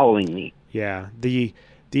smoke following me. Yeah. The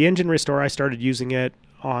engine restore, I started using it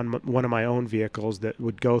on one of my own vehicles that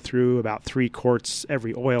would go through about 3 quarts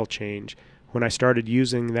every oil change. When I started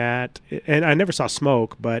using that, and I never saw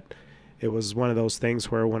smoke, but it was one of those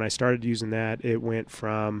things where when I started using that, it went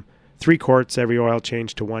from 3 quarts every oil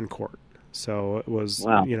change to 1 quart. So it was,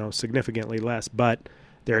 significantly less. But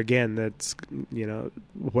there again, that's,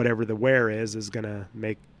 whatever the wear is going to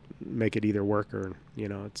make it either work or,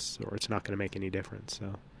 it's not going to make any difference.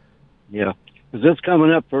 So. Yeah, because it's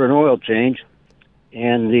coming up for an oil change,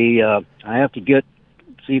 and I have to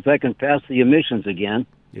see if I can pass the emissions again.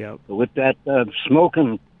 Yeah. But with that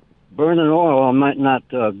smoking, burning oil, I might not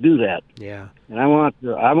do that. Yeah. And I want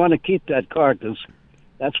to keep that car because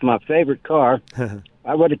that's my favorite car.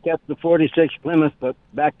 I would have kept the '46 Plymouth, but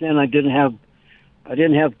back then I didn't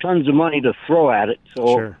have tons of money to throw at it,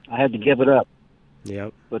 so I had to give it up.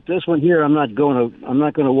 Yep. But this one here, I'm not going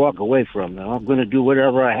to walk away from. Now I'm going to do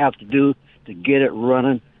whatever I have to do to get it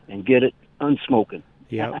running and get it unsmoking.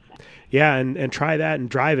 Yeah. Yeah, and try that and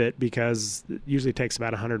drive it because it usually takes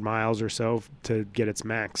about 100 miles or so to get its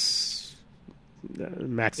max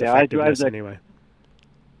effectiveness anyway.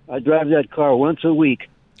 I drive that car once a week.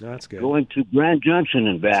 Oh, that's good. Going to Grand Junction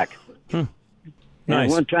and back. Nice.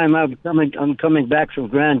 And one time I'm coming back from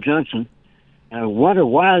Grand Junction, and I wonder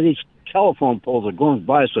why these telephone poles are going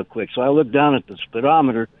by so quick. So I look down at the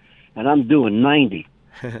speedometer, and I'm doing 90.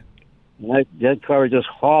 That car is just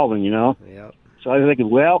hauling, Yep. So I was thinking,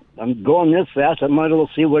 well, I'm going this fast, I might as well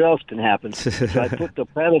see what else can happen. So I put the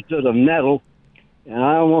pedal to the metal, and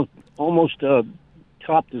I almost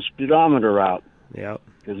topped the speedometer out. Yep.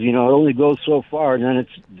 Because it only goes so far, and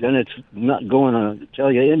then it's not going to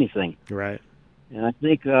tell you anything. Right. And I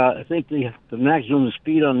think the maximum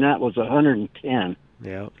speed on that was 110.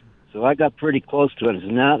 Yeah. So I got pretty close to it. I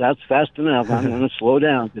said, no, that's fast enough. I'm going to slow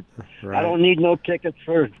down. Right. I don't need no ticket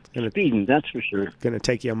for speeding, that's for sure. Going to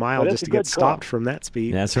take you a mile just to get stopped from that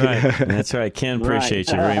speed. That's right. That's right. Ken, appreciate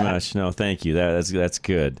you very much. No, thank you. That's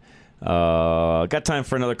good. Got time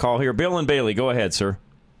for another call here. Bill and Bailey, go ahead, sir.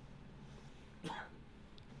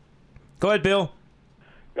 Go ahead, Bill.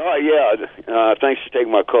 Oh, yeah. Thanks for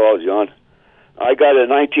taking my call, John. I got a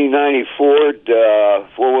 1990 Ford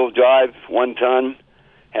four-wheel drive, 1 ton,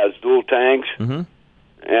 has dual tanks. Mm-hmm.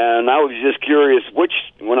 And I was just curious,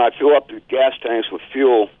 when I fill up the gas tanks with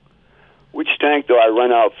fuel, which tank do I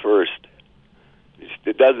run out first?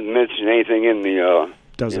 It doesn't mention anything in the...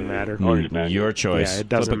 Doesn't matter. Your choice. Yeah, it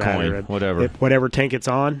doesn't matter. Whatever. Whatever tank it's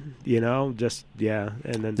on, and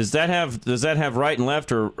then does that have right and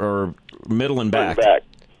left or middle and back?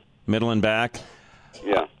 Middle and back.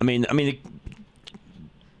 Yeah. I mean,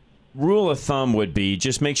 rule of thumb would be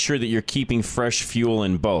just make sure that you're keeping fresh fuel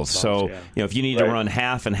in both. So, if you need to run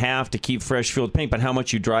half and half to keep fresh fuel, depending on how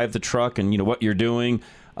much you drive the truck and what you're doing,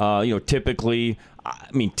 Typically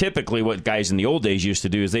what guys in the old days used to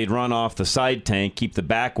do is they'd run off the side tank, keep the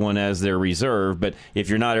back one as their reserve. But if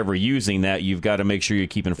you're not ever using that, you've got to make sure you're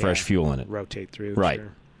keeping fresh fuel in it. Rotate through. Right.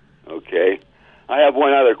 Sure. Okay. I have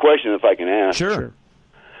one other question, if I can ask. Sure.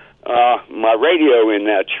 My radio in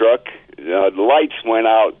that truck, the lights went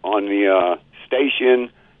out on the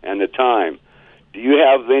station and the time. Do you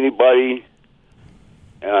have anybody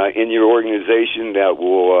in your organization that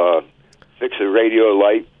will fix a radio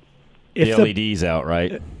light? The LED's out,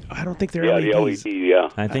 right? I don't think they're the LEDs. LED, yeah.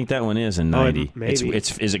 I think that one is in 90. Maybe.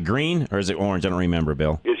 Is it green or is it orange? I don't remember,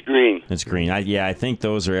 Bill. It's green. It's green. I think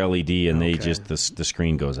those are LED, and they just the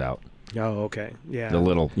screen goes out. Oh, okay. Yeah. The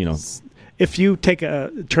little, If you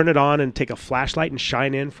turn it on and take a flashlight and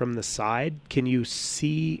shine in from the side, can you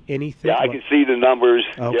see anything? Yeah, I can see the numbers.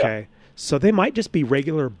 Okay. Yeah. So they might just be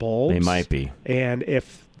regular bulbs. They might be. And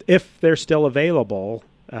if they're still available,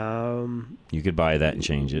 you could buy that and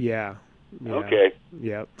change it. Yeah. Okay.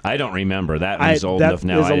 Yep. I don't remember. That one's old enough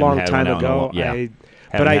now. That was a long haven't time had one out ago. in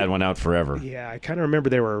haven't had one out forever. Yeah, I kind of remember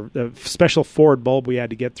there were a special Ford bulb we had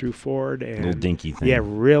to get through Ford. And, little dinky thing. Yeah,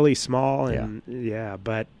 really small. And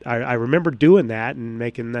but I remember doing that and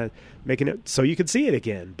making it so you could see it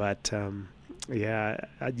again. But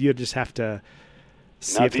you just have to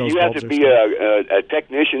see now, if do those you have bulbs to are be still- a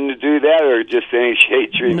technician to do that, or just any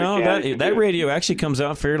shade tree No, mechanic? that radio actually comes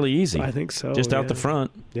out fairly easy. I think so. Just out the front.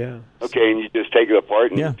 Yeah. Okay, and you just take it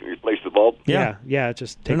apart and replace the bulb? Yeah.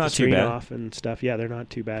 Just take They're the not too screen bad. off and stuff. Yeah, they're not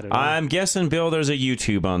too bad at all. I'm guessing, Bill, there's a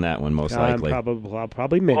YouTube on that one, most likely. I'll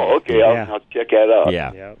probably many. Oh, okay. I'll check that out.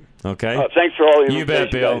 Yeah. Okay. Thanks for all the You bet,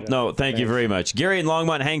 information, Bill. guys. No, thank you very much. Gary and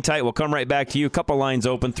Longmont, hang tight. We'll come right back to you. Couple lines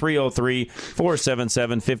open,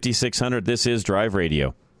 303-477-5600. This is Drive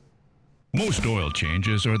Radio. Most oil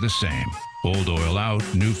changes are the same. Old oil out,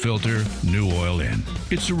 new filter, new oil in.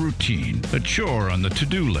 It's a routine, a chore on the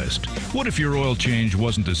to-do list. What if your oil change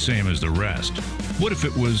wasn't the same as the rest? What if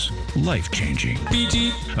it was life-changing?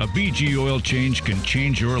 A BG oil change can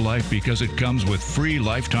change your life because it comes with free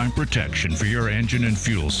lifetime protection for your engine and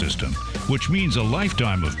fuel system, which means a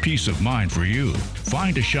lifetime of peace of mind for you.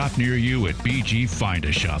 Find a shop near you at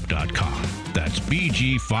bgfindashop.com. That's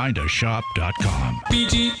bgfindashop.com.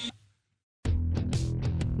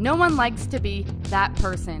 No one likes to be that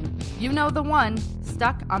person. You know the one,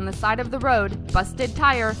 stuck on the side of the road, busted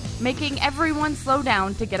tire, making everyone slow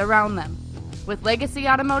down to get around them. With Legacy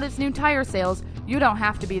Automotive's new tire sales, you don't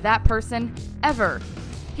have to be that person, ever.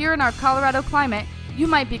 Here in our Colorado climate, you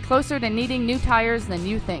might be closer to needing new tires than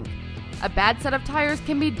you think. A bad set of tires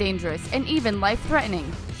can be dangerous and even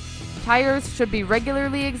life-threatening. Tires should be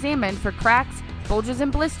regularly examined for cracks, bulges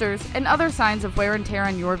and blisters, and other signs of wear and tear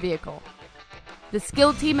on your vehicle. The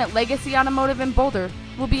skilled team at Legacy Automotive in Boulder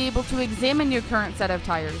will be able to examine your current set of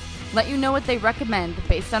tires, let you know what they recommend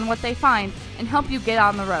based on what they find, and help you get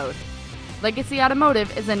on the road. Legacy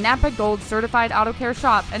Automotive is a Napa Gold certified auto care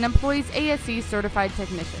shop and employs ASE certified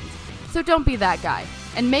technicians. So don't be that guy,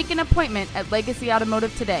 and make an appointment at Legacy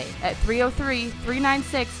Automotive today at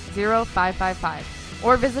 303-396-0555,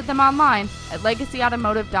 or visit them online at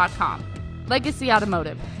legacyautomotive.com. Legacy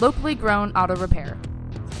Automotive, locally grown auto repair.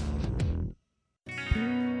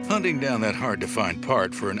 Hunting down that hard-to-find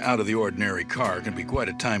part for an out-of-the-ordinary car can be quite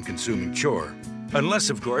a time-consuming chore. Unless,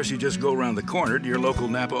 of course, you just go around the corner to your local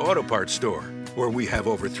Napa Auto Parts store, where we have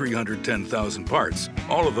over 310,000 parts,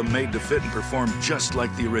 all of them made to fit and perform just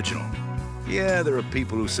like the original. Yeah, there are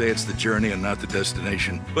people who say it's the journey and not the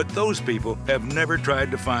destination, but those people have never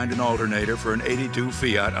tried to find an alternator for an 82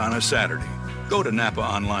 Fiat on a Saturday. Go to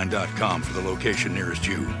NapaOnline.com for the location nearest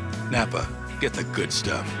you. Napa, get the good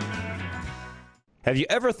stuff. Have you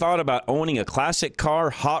ever thought about owning a classic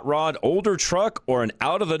car, hot rod, older truck, or an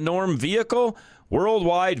out-of-the-norm vehicle?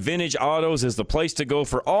 Worldwide Vintage Autos is the place to go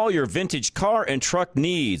for all your vintage car and truck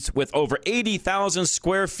needs. With over 80,000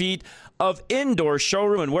 square feet of indoor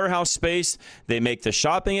showroom and warehouse space, they make the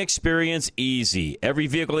shopping experience easy. Every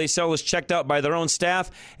vehicle they sell is checked out by their own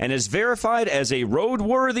staff and is verified as a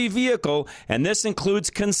roadworthy vehicle, and this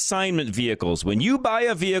includes consignment vehicles. When you buy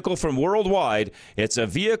a vehicle from Worldwide, it's a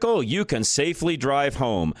vehicle you can safely drive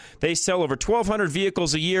home. They sell over 1,200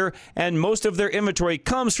 vehicles a year, and most of their inventory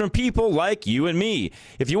comes from people like you and me.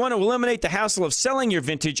 If you want to eliminate the hassle of selling your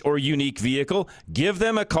vintage or unique vehicle, give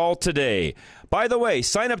them a call today. By the way,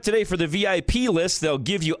 sign up today for the VIP list. They'll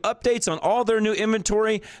give you updates on all their new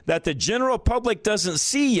inventory that the general public doesn't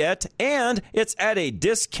see yet, and it's at a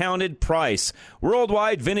discounted price.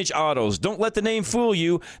 Worldwide Vintage Autos. Don't let the name fool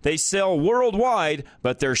you. They sell worldwide,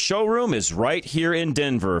 but their showroom is right here in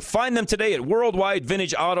Denver. Find them today at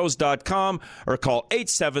worldwidevintageautos.com or call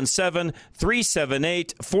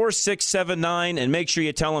 877-378-4679 and make sure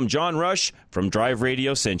you tell them John Rush from Drive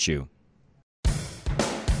Radio sent you.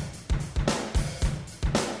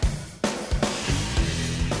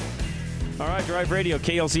 All right, Drive Radio,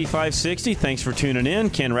 KLZ 560. Thanks for tuning in.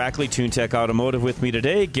 Ken Rackley, TuneTech Automotive with me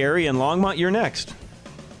today. Gary in Longmont, you're next.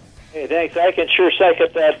 Hey, thanks. I can sure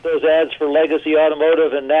second those ads for Legacy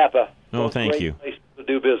Automotive and Napa. Oh, thank you. Great place to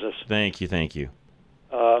do business. Thank you.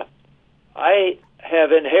 I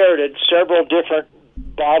have inherited several different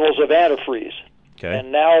bottles of antifreeze. Okay.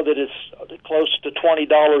 And now that it's close to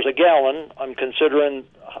 $20 a gallon, I'm considering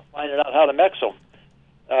finding out how to mix them.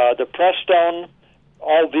 The Prestone,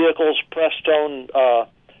 all vehicles, Prestone,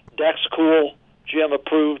 Dexcool, GM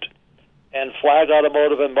approved, and Flag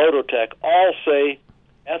Automotive and Mototech all say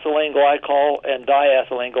ethylene glycol and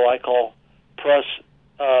diethylene glycol plus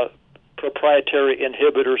proprietary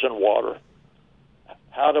inhibitors in water.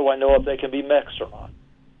 How do I know if they can be mixed or not?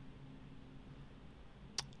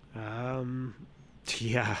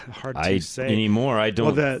 Yeah, hard to say. Anymore, I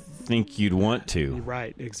don't think you'd want to.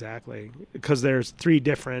 Right, exactly. Because there's 3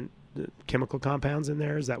 different chemical compounds in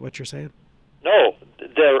there. Is that what you're saying? No,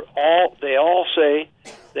 they all say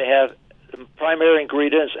they have the primary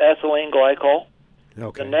ingredient is ethylene glycol.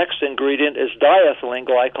 Okay. The next ingredient is diethylene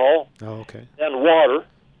glycol. Oh, okay. Then water.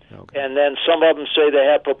 Okay. And then some of them say they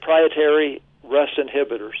have proprietary rust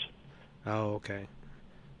inhibitors. Oh, okay.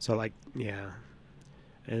 So, yeah.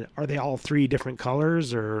 And are they all 3 different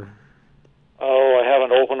colors, or? Oh, I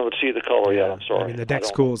haven't opened them to see the color yet. I'm sorry. I mean, the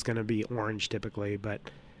Dexcool is going to be orange typically, but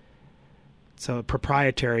so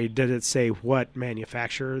proprietary. Did it say what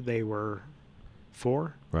manufacturer they were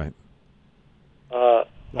for? Right.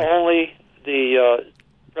 Only the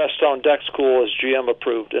Prestone Dexcool is GM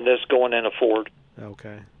approved, and it's going in a Ford.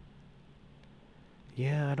 Okay.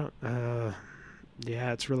 Yeah, I don't.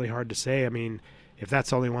 Yeah, it's really hard to say. I mean, if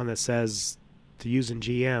that's the only one that says to use in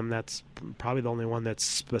GM, that's probably the only one that's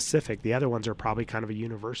specific. The other ones are probably kind of a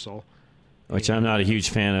universal. Which I'm not a huge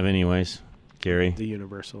fan of anyways, Gary. The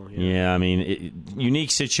universal, yeah. I mean, unique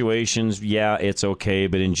situations, yeah, it's okay,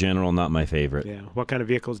 but in general, not my favorite. Yeah. What kind of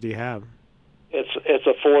vehicles do you have? It's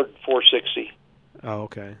a Ford 460. Oh,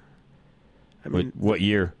 okay. I mean, what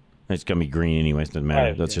year? It's going to be green anyways, doesn't matter.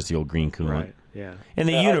 Right, That's just the old green coolant. Right, yeah. And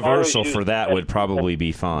the universal for that would probably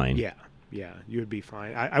be fine. Yeah, you would be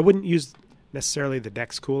fine. I wouldn't use necessarily the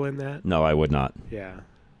Dexcool in that. No, I would not. Yeah.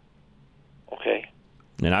 Okay.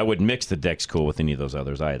 And I would mix the Dexcool with any of those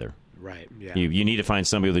others either. Right, yeah. You need to find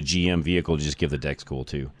somebody with a GM vehicle to just give the Dexcool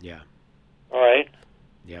to. Yeah. All right.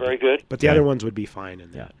 Yeah. Very good. But the other ones would be fine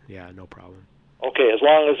in that. Yeah, no problem. Okay, as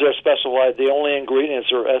long as they're specified, the only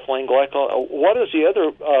ingredients are ethylene glycol. What is the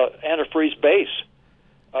other antifreeze base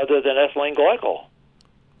other than ethylene glycol?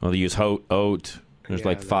 Well, they use oat. There's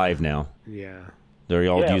like 5 now. Yeah. They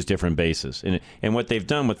all use different bases. And what they've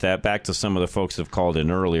done with that, back to some of the folks that have called in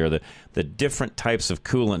earlier, the different types of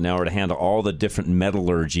coolant now are to handle all the different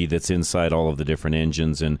metallurgy that's inside all of the different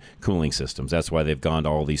engines and cooling systems. That's why they've gone to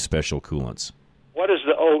all these special coolants. What is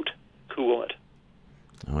the oat coolant?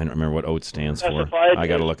 Oh, I don't remember what oat stands for. Specified I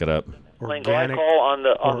got to look it up. Ethylene glycol on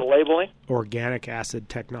the labeling? Organic acid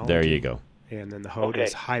technology. There you go. And then the HOAT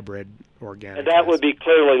is hybrid organic. And that would be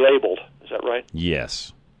clearly labeled. Is that right?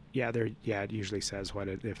 Yes. Yeah, it usually says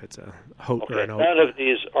if it's a HOAT or Okay, an oat. none of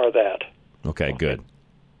these are that. Okay, good.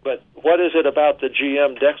 But what is it about the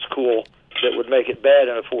GM Dexcool that would make it bad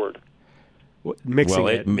in a Ford? Mixing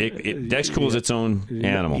Dexcool is its own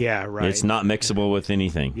animal. Yeah, right. It's not mixable with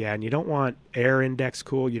anything. Yeah, and you don't want air in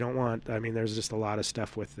Dexcool. You don't want. I mean, there's just a lot of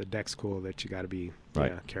stuff with the Dexcool that you got to be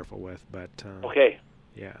careful with. But okay.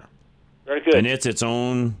 Yeah. Very good. And it's its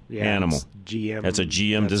own animal. It's GM. It's a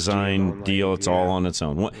GM design deal. It's all on its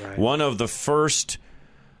own. One of the first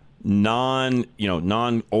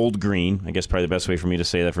non-old green, I guess probably the best way for me to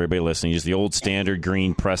say that for everybody listening, is the old standard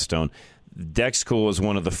green Prestone. Dexcool is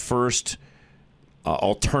one of the first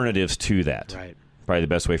alternatives to that. Right. Probably the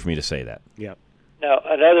best way for me to say that. Yep. Now,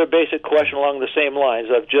 another basic question along the same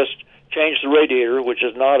lines. I've just changed the radiator, which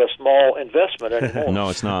is not a small investment anymore. No,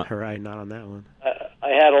 it's not. Right, not on that one. I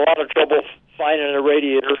had a lot of trouble finding a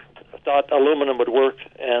radiator. I thought aluminum would work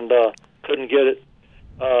and couldn't get it.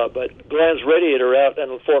 But Glenn's Radiator out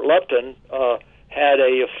in Fort Lupton had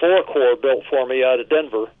a 4-core built for me out of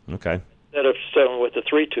Denver. Okay. Instead of 7 with the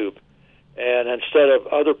 3-tube. And instead of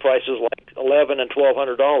other prices like $1,100 and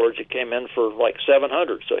 $1,200, it came in for like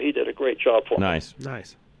 $700. So he did a great job for me. Nice.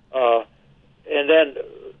 And then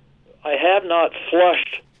I have not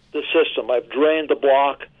flushed the system. I've drained the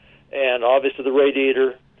block and obviously the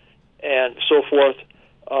radiator and so forth.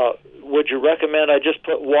 Would you recommend I just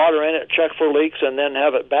put water in it, check for leaks, and then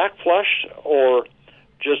have it back flushed, or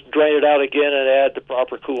just drain it out again and add the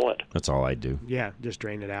proper coolant? That's all I do. Yeah, just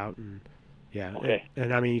drain it out. And yeah. Okay.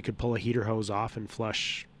 And I mean, you could pull a heater hose off and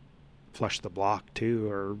flush the block too,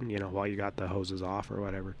 or, while you got the hoses off or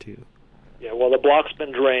whatever too. Yeah, well, the block's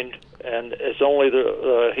been drained, and it's only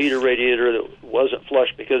the heater radiator that wasn't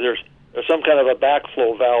flushed because there's some kind of a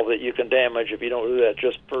backflow valve that you can damage if you don't do that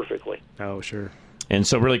just perfectly. Oh, sure. And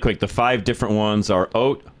so really quick, the 5 different ones are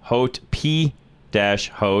OAT, HOAT,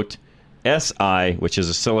 P-HOAT, SI, which is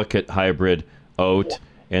a silicate hybrid OAT,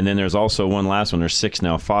 and then there's also one last one. There's 6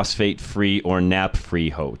 now, phosphate-free or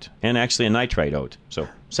nap-free HOAT, and actually a nitrite OAT. So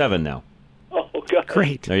 7 now. Oh, God.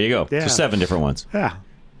 Great. There you go. Yeah. So 7 different ones. Yeah.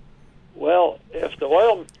 Well, if the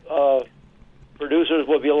oil producers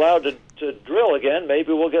will be allowed to drill again,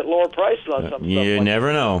 maybe we'll get lower prices on some You stuff.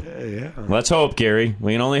 never know. Yeah. Let's hope, Gary.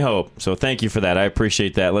 We can only hope. So thank you for that. I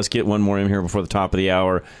appreciate that. Let's get one more in here before the top of the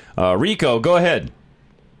hour. Rico, go ahead.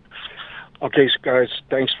 Okay, guys,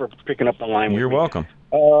 thanks for picking up the line. You're welcome.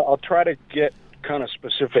 I'll try to get kind of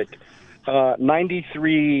specific.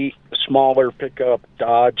 93 smaller pickup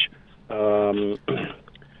Dodge,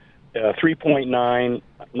 3.9,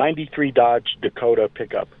 93 Dodge Dakota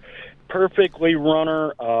pickup. Perfectly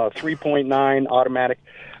runner, 3.9 automatic.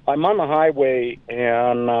 I'm on the highway,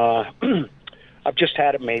 and I've just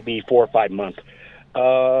had it maybe 4 or 5 months.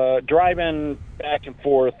 Driving back and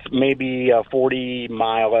forth, maybe 40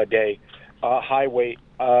 mile a day highway.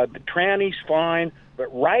 The tranny's fine,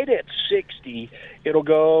 but right at 60, it'll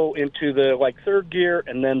go into the third gear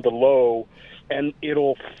and then the low, and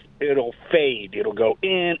it'll fade. It'll go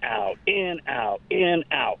in, out, in, out, in,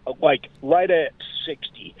 out, like right at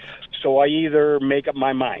 60. So I either make up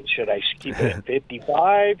my mind. Should I keep it at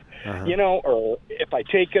 55, or if I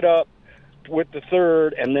take it up with the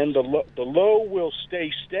third, and then the low will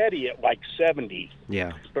stay steady at like 70.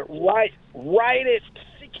 Yeah. But right at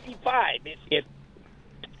 65, it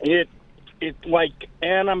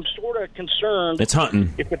and I'm sort of concerned. It's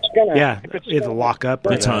hunting. If it's gonna, it'll lock up.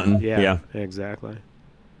 It's hunting. Yeah, exactly.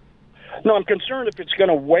 No, I'm concerned if it's going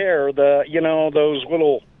to wear the, those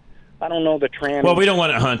little, I don't know, the tranny. Well, we don't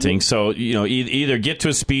want it hunting, so either get to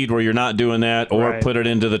a speed where you're not doing that, or put it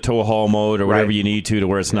into the tow haul mode or whatever you need to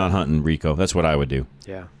where it's not hunting. Rico, that's what I would do.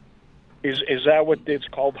 Yeah. Is that what it's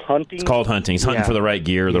called, hunting? It's called hunting. It's hunting for the right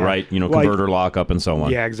gear, the right converter lockup, and so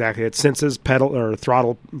on. Yeah, exactly. It senses pedal or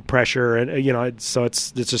throttle pressure, and so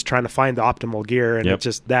it's just trying to find the optimal gear, and it's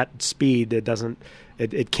just that speed.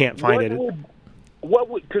 It can't find it.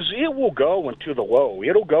 Because it will go into the low.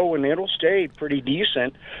 It'll go and it'll stay pretty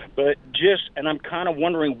decent, but and I'm kind of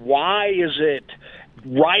wondering, why is it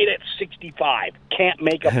right at 65? Can't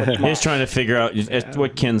make up its mind. He's trying to figure out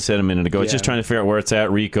what Ken said a minute ago. It's just trying to figure out where it's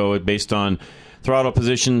at, Rico, based on throttle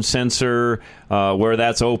position sensor, where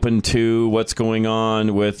that's open to, what's going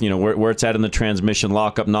on with, where it's at in the transmission,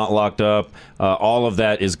 lock up, not locked up. All of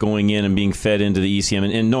that is going in and being fed into the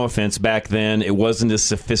ECM. And no offense, back then it wasn't as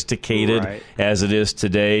sophisticated as it is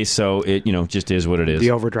today. So it, just is what it is. The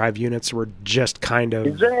overdrive units were just kind of.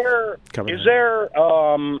 Is there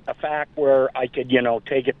a fact where I could,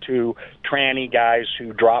 take it to tranny guys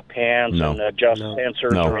who drop pans and adjust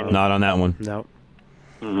sensors? No, not on that one. No.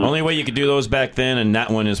 Mm-hmm. Only way you could do those back then, and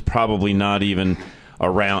that one is probably not even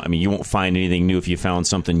around. I mean, you won't find anything new. If you found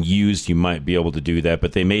something used, you might be able to do that.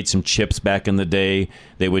 But they made some chips back in the day.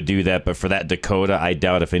 They would do that. But for that Dakota, I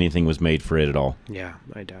doubt if anything was made for it at all. Yeah,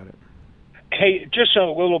 I doubt it. Hey, just a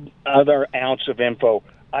little other ounce of info.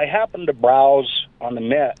 I happened to browse on the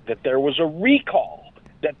net that there was a recall,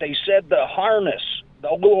 that they said the harness,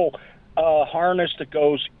 the little harness that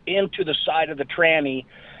goes into the side of the tranny,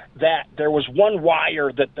 that there was one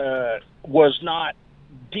wire that was not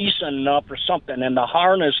decent enough or something, and the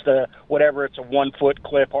harness, it's a 1 foot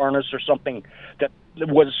clip harness or something, that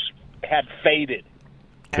had faded.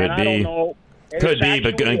 Could and be. I don't know. Could be,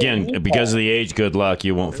 but again, because of the age, good luck.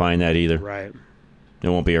 You won't find that either. Right. It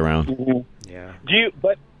won't be around. Mm-hmm. Yeah.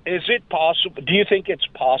 Is it possible? Do you think it's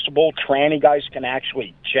possible tranny guys can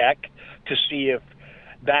actually check to see if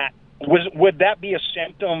that would that be a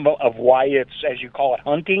symptom of why it's, as you call it,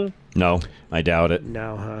 hunting? No, I doubt it.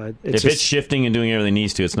 No, if it's shifting and doing everything it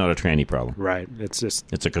needs to, it's not a tranny problem. Right. It's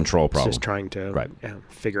a control problem. It's just trying to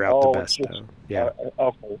figure out the best.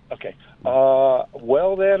 Okay.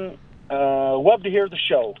 Well then, love to hear the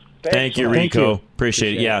show. Thank you, Rico.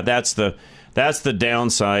 Appreciate it. Yeah, that's the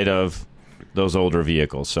downside of those older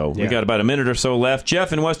vehicles. So we got about a minute or so left.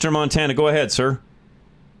 Jeff in Western Montana, go ahead, sir.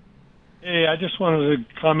 Hey, I just wanted to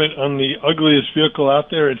comment on the ugliest vehicle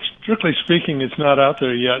out there. It's strictly speaking, it's not out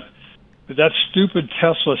there yet. But that stupid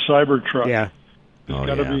Tesla Cybertruck. Yeah. It's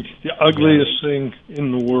got to be the ugliest thing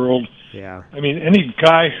in the world. Yeah. I mean, any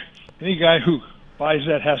guy who buys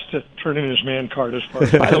that has to turn in his man card as far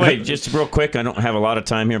as. By the way, just real quick, I don't have a lot of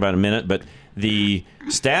time here, about a minute, but the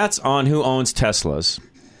stats on who owns Teslas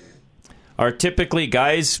are typically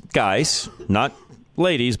guys, not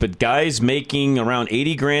ladies, but guys making around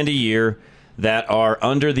 $80,000 a year that are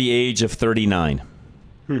under the age of 39.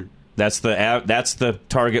 That's the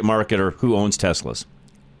target market, or who owns Teslas.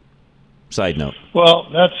 Side note. Well,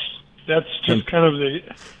 that's just kind of the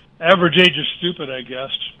average age of stupid, I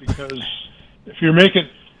guess, because if you're making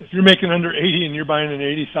under 80 and you're buying an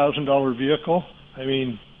 $80,000 vehicle, I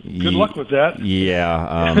mean, good luck with that. Yeah,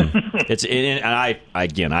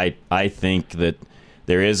 I think that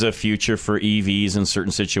there is a future for EVs in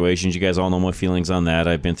certain situations. You guys all know my feelings on that.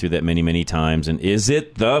 I've been through that many, many times. And is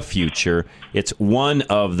it the future? It's one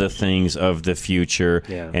of the things of the future.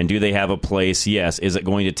 Yeah. And do they have a place? Yes. Is it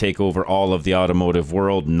going to take over all of the automotive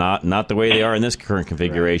world? Not the way they are in this current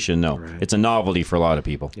configuration. No. Right. It's a novelty for a lot of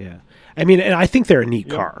people. Yeah. I mean, and I think they're a neat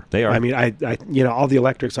car. They are. I mean, I all the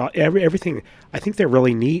electrics, everything. I think they're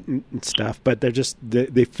really neat and stuff, but they're just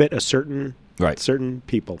they fit a certain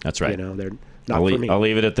people. That's right. They're not for me. I'll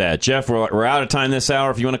leave it at that. Jeff, we're out of time this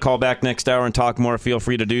hour. If you want to call back next hour and talk more, feel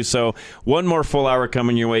free to do so. One more full hour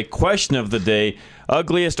coming your way. Question of the day: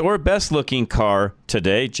 ugliest or best looking car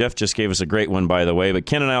today? Jeff just gave us a great one, by the way. But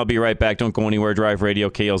Ken and I will be right back. Don't go anywhere. Drive Radio,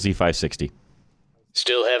 KLZ 560.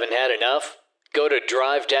 Still haven't had enough? Go to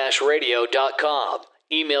drive-radio.com.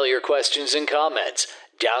 Email your questions and comments.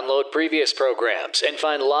 Download previous programs and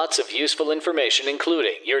find lots of useful information,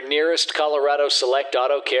 including your nearest Colorado Select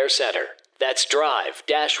Auto Care Center. That's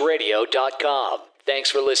drive-radio.com. Thanks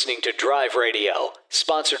for listening to Drive Radio,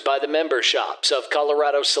 sponsored by the member shops of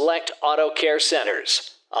Colorado Select Auto Care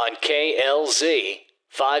Centers on KLZ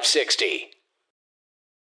 560.